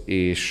dologhoz,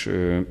 és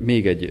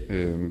még egy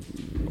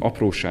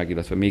apróság,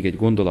 illetve még egy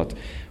gondolat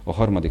a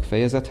 3.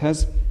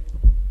 fejezethez.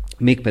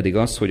 Mégpedig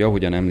az, hogy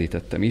ahogyan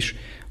említettem is,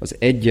 az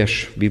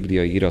egyes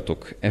bibliai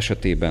iratok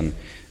esetében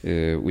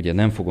ugye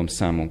nem fogom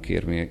számon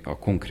kérni a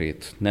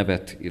konkrét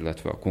nevet,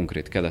 illetve a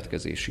konkrét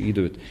keletkezési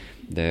időt,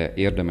 de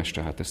érdemes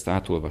tehát ezt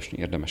átolvasni,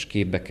 érdemes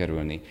képbe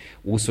kerülni.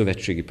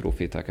 Ószövetségi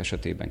proféták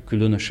esetében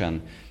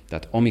különösen,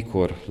 tehát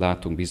amikor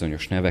látunk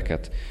bizonyos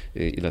neveket,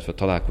 illetve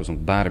találkozunk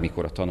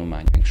bármikor a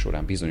tanulmányaink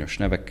során bizonyos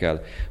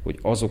nevekkel, hogy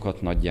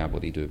azokat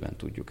nagyjából időben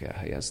tudjuk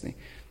elhelyezni.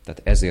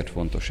 Tehát ezért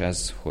fontos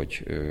ez,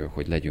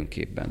 hogy legyünk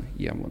képben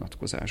ilyen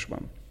vonatkozásban.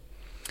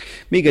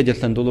 Még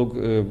egyetlen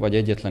dolog, vagy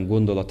egyetlen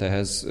gondolat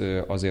ehhez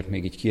azért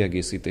még így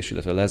kiegészítés,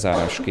 illetve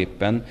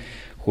lezárásképpen,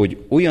 hogy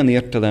olyan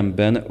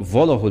értelemben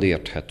valahol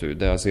érthető,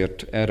 de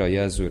azért erre a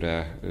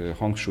jelzőre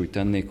hangsúlyt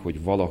tennék,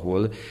 hogy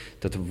valahol,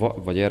 tehát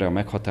vagy erre a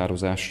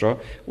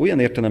meghatározásra, olyan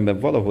értelemben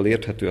valahol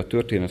érthető a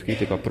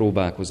történetkritika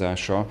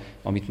próbálkozása,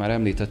 amit már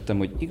említettem,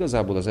 hogy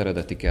igazából az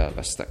eredetik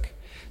elvesztek.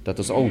 Tehát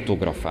az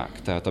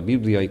autografák, tehát a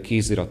bibliai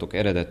kéziratok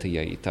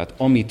eredetiei, tehát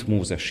amit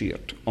Mózes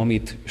írt,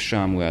 amit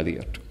Sámuel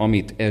írt,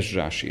 amit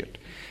Ezrás írt,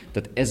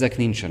 tehát ezek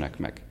nincsenek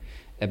meg.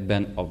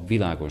 Ebben a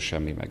világon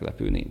semmi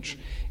meglepő nincs.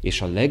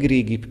 És a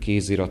legrégibb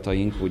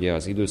kézirataink ugye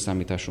az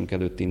időszámításunk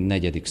előtti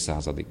 4.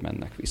 századig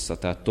mennek vissza,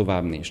 tehát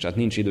tovább nincs. Tehát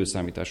nincs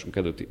időszámításunk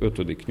előtti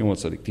 5.,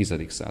 8., 10.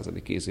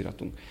 századi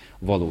kéziratunk.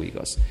 Való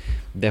igaz.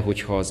 De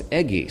hogyha az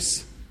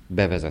egész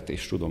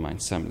bevezetéstudományt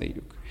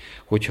szemléljük,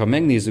 hogyha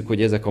megnézzük,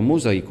 hogy ezek a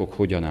mozaikok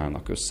hogyan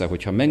állnak össze,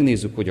 hogyha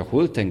megnézzük, hogy a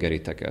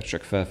holttengeri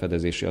tekercsek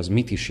felfedezése az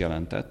mit is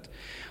jelentett,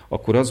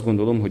 akkor azt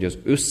gondolom, hogy az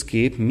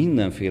összkép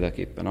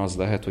mindenféleképpen az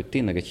lehet, hogy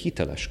tényleg egy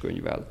hiteles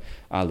könyvvel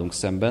állunk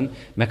szemben,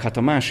 meg hát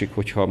a másik,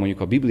 hogyha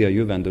mondjuk a Biblia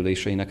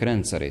jövendőléseinek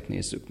rendszerét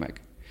nézzük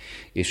meg.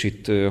 És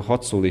itt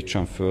hadd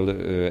szólítsam föl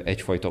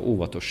egyfajta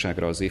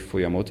óvatosságra az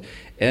évfolyamot.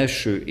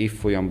 Első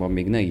évfolyamban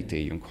még ne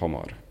ítéljünk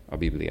hamar a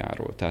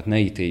Bibliáról. Tehát ne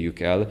ítéljük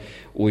el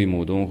oly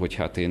módon, hogy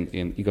hát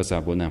én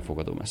igazából nem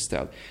fogadom ezt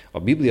el. A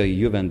bibliai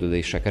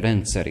jövendőlések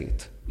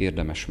rendszerét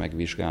érdemes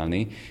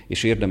megvizsgálni,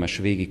 és érdemes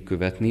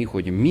végigkövetni,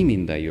 hogy mi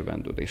minden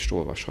jövendőlést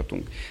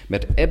olvashatunk.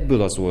 Mert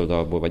ebből az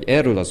oldalból, vagy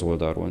erről az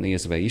oldalról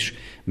nézve is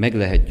meg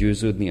lehet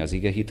győződni az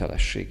ige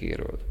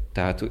hitelességéről.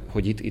 Tehát,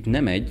 hogy itt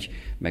nem 1,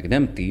 meg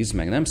nem 10,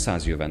 meg nem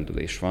 100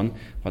 jövendőlés van,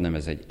 hanem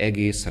ez egy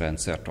egész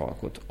rendszert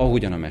alkot.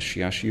 Ahogyan a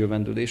messiási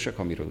jövendőlések,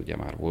 amiről ugye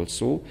már volt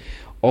szó,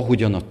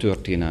 ahogyan a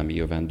történelmi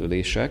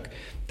jövendőlések,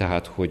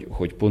 tehát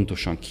hogy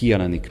pontosan ki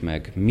jelenik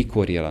meg,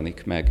 mikor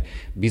jelenik meg,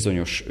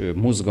 bizonyos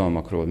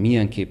mozgalmakról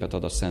milyen képet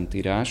ad a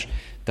Szentírás,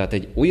 tehát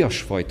egy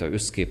olyasfajta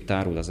összkép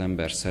tárul az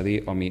ember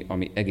szelé,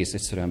 ami egész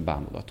egyszerűen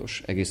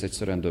bámulatos, egész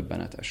egyszerűen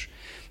döbbenetes.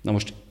 Na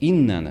most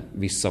innen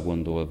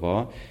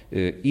visszagondolva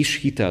is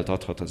hitelt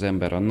adhat az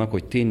ember annak,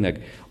 hogy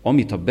tényleg,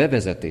 amit a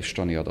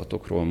bevezetéstani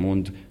adatokról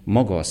mond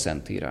maga a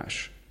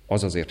Szentírás,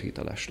 az azért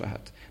hiteles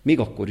lehet. Még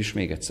akkor is,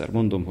 még egyszer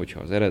mondom, hogyha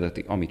az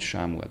eredeti, amit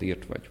Sámuel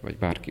írt, vagy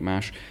bárki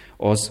más,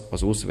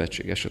 az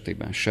Ószövetség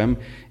esetében sem,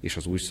 és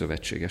az Új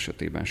Szövetség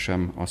esetében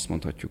sem, azt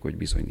mondhatjuk, hogy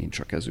bizony nincs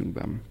a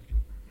kezünkben.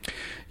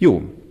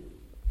 Jó,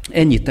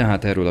 ennyit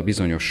tehát erről a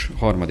bizonyos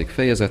 3.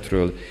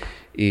 fejezetről,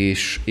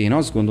 és én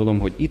azt gondolom,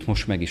 hogy itt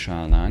most meg is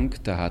állnánk,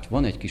 tehát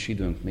van egy kis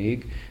időnk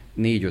még,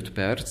 4-5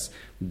 perc,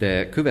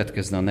 de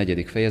következne a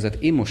 4. fejezet,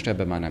 én most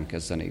ebben már nem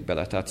kezdenék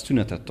bele, tehát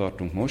szünetet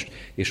tartunk most,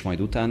 és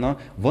majd utána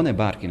van-e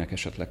bárkinek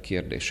esetleg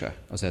kérdése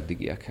az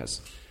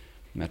eddigiekhez?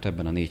 Mert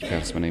ebben a 4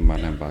 percben én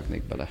már nem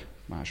vágnék bele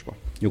másba.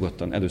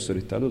 Nyugodtan, először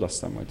itt előd,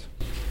 aztán majd.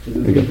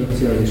 Ez a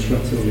racionális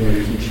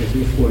racionalizmus, ez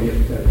mikor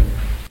jött el?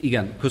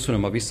 Igen,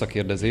 köszönöm a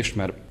visszakérdezést,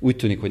 mert úgy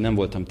tűnik, hogy nem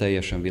voltam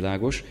teljesen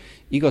világos.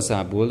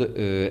 Igazából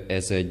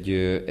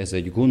ez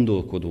egy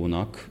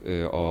gondolkodónak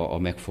a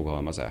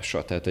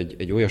megfogalmazása, tehát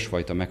egy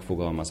olyasfajta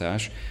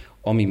megfogalmazás,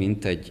 ami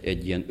mint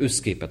egy ilyen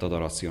összképet ad a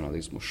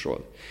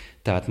racionalizmusról.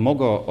 Tehát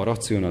maga a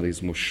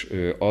racionalizmus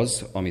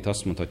az, amit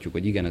azt mondhatjuk,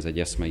 hogy igen, ez egy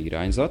eszmei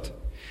irányzat.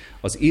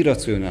 Az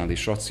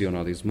irracionális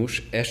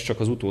racionalizmus, ez csak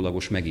az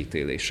utólagos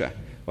megítélése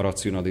a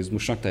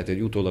racionalizmusnak, tehát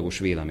egy utólagos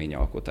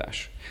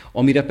véleményalkotás.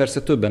 Amire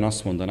persze többen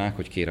azt mondanák,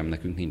 hogy kérem,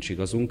 nekünk nincs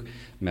igazunk,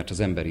 mert az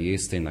emberi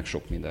ész tényleg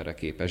sok mindenre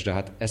képes, de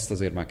hát ezt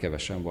azért már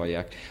kevesen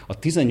vallják. A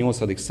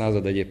 18.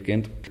 század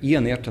egyébként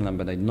ilyen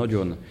értelemben egy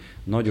nagyon,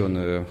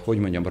 hogy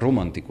mondjam,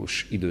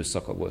 romantikus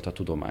időszaka volt a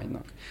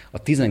tudománynak.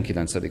 A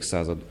 19.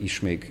 század is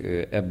még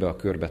ebbe a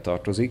körbe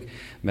tartozik,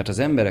 mert az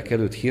emberek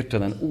előtt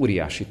hirtelen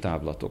óriási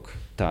távlatok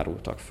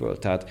tárultak föl.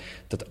 Tehát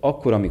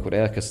akkor, amikor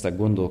elkezdtek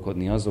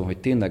gondolkodni azon, hogy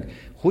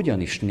tényleg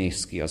hogyan is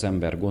néz ki az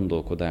ember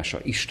gondolkodása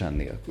Isten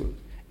nélkül,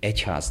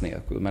 egyház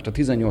nélkül, mert a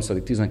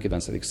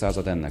 18.-19.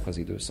 század ennek az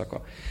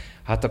időszaka.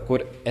 Hát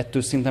akkor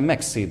ettől szinte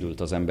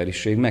megszédült az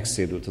emberiség,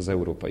 megszédült az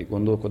európai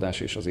gondolkodás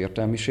és az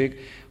értelmiség,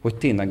 hogy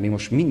tényleg mi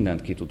most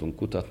mindent ki tudunk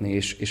kutatni,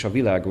 és a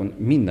világon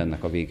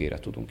mindennek a végére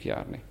tudunk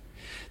járni.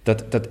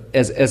 Tehát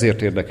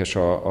ezért érdekes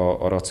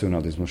a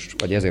racionalizmus,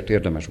 vagy ezért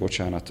érdemes,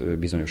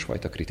 bizonyos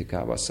fajta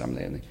kritikával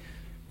szemlélni.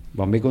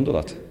 Van még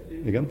gondolat?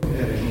 Igen?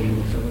 Erre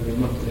gondoltam, hogy a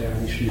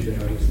materiális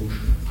liberalizmus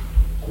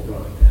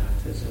korral,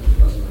 tehát ez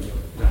az nagyon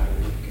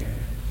rájönni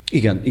kell.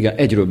 Igen,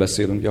 egyről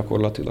beszélünk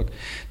gyakorlatilag.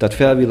 Tehát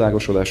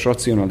felvilágosodás,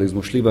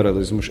 racionalizmus,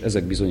 liberalizmus,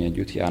 ezek bizony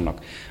együtt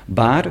járnak.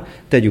 Bár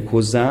tegyük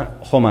hozzá,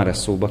 ha már ez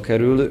szóba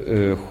kerül,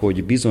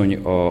 hogy bizony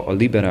a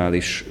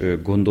liberális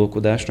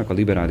gondolkodásnak, a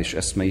liberális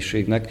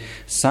eszmeiségnek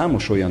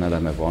számos olyan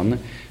eleme van,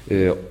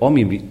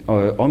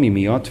 ami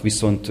miatt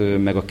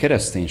viszont meg a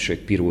kereszténység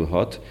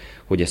pirulhat,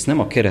 hogy ezt nem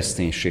a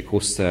kereszténység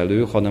hozta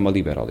elő, hanem a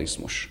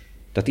liberalizmus.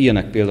 Tehát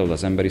ilyenek például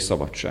az emberi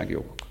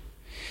szabadságjogok.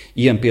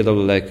 Ilyen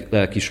például a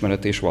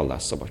lelkiismeret és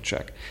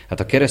vallásszabadság. Hát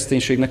a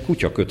kereszténységnek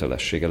kutya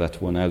kötelessége lett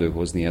volna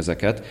előhozni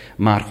ezeket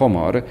már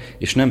hamar,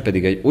 és nem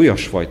pedig egy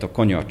olyasfajta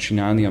kanyart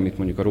csinálni, amit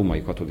mondjuk a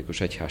római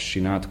katolikus egyház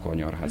csinált,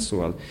 kanyar, hát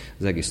szóval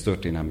az egész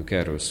történelmük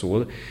erről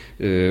szól,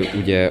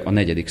 ugye a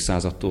 4.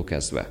 századtól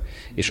kezdve.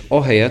 És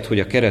ahelyett, hogy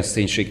a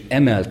kereszténység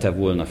emelte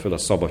volna föl a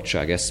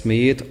szabadság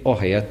eszméjét,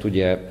 ahelyett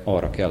ugye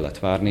arra kellett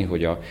várni,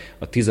 hogy a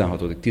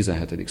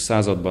 16.-17.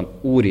 században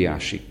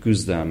óriási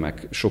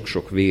küzdelmek,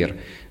 sok-sok vér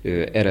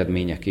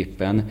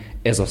eredményeképpen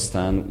ez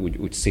aztán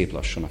úgy szép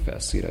lassan a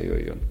felszínre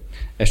jöjjön.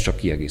 Ez csak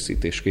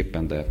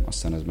kiegészítésképpen, de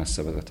aztán ez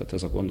messze vezetett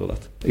ez a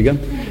gondolat. Igen?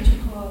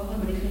 Csak a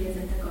harmadik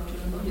fejezettel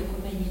kapcsolatban, hogy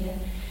akkor mennyire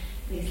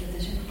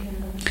részletesen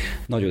kell.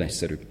 Nagyon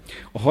egyszerű.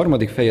 A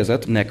harmadik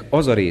fejezetnek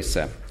az a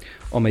része,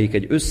 amelyik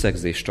egy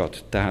összegzést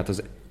ad, tehát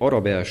az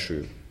arab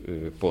első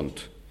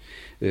pont,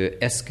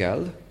 ez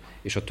kell,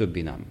 és a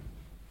többi nem.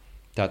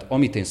 Tehát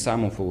amit én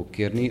számon fogok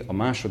kérni, a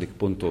második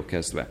ponttól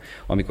kezdve,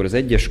 amikor az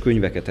egyes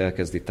könyveket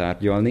elkezdi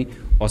tárgyalni,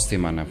 azt én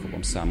már nem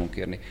fogom számon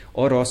kérni.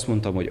 Arra azt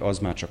mondtam, hogy az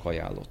már csak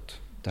ajánlott.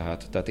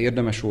 Tehát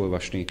érdemes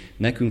olvasni,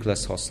 nekünk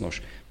lesz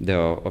hasznos, de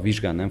a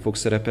vizsgán nem fog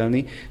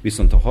szerepelni,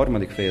 viszont a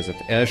harmadik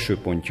fejezet első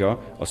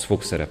pontja, az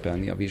fog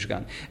szerepelni a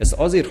vizsgán. Ezt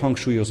azért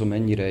hangsúlyozom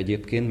ennyire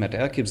egyébként, mert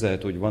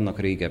elképzelhető, hogy vannak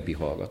régebbi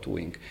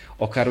hallgatóink.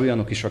 Akár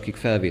olyanok is, akik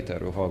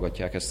felvételről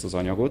hallgatják ezt az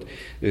anyagot,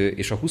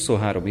 és a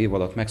 23 év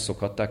alatt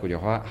megszokhatták, hogy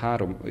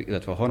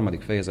a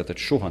harmadik fejezetet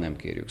soha nem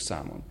kérjük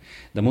számon.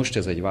 De most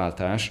ez egy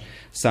váltás,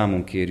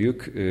 számon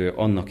kérjük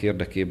annak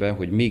érdekében,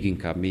 hogy még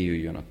inkább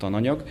mélyüljön a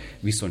tananyag,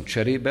 viszont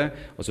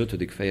cserébe az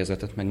 5.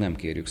 fejezetet meg nem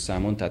kérjük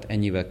számon, tehát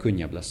ennyivel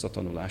könnyebb lesz a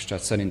tanulás.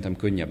 Tehát szerintem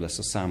könnyebb lesz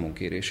a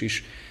számonkérés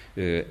is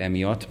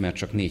emiatt, mert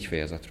csak 4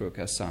 fejezetről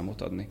kell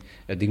számot adni.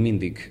 Eddig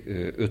mindig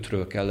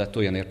 5-ről kellett,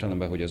 olyan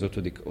értelemben, hogy az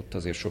 5. ott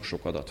azért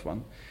sok-sok adat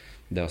van,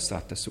 de azt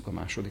áttesszük a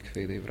második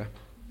fél évre.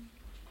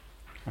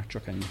 Hát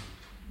csak ennyi.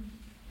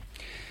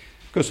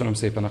 Köszönöm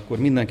szépen, akkor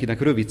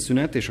mindenkinek rövid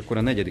szünet, és akkor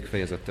a 4.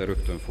 fejezettel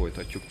rögtön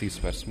folytatjuk 10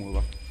 perc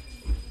múlva.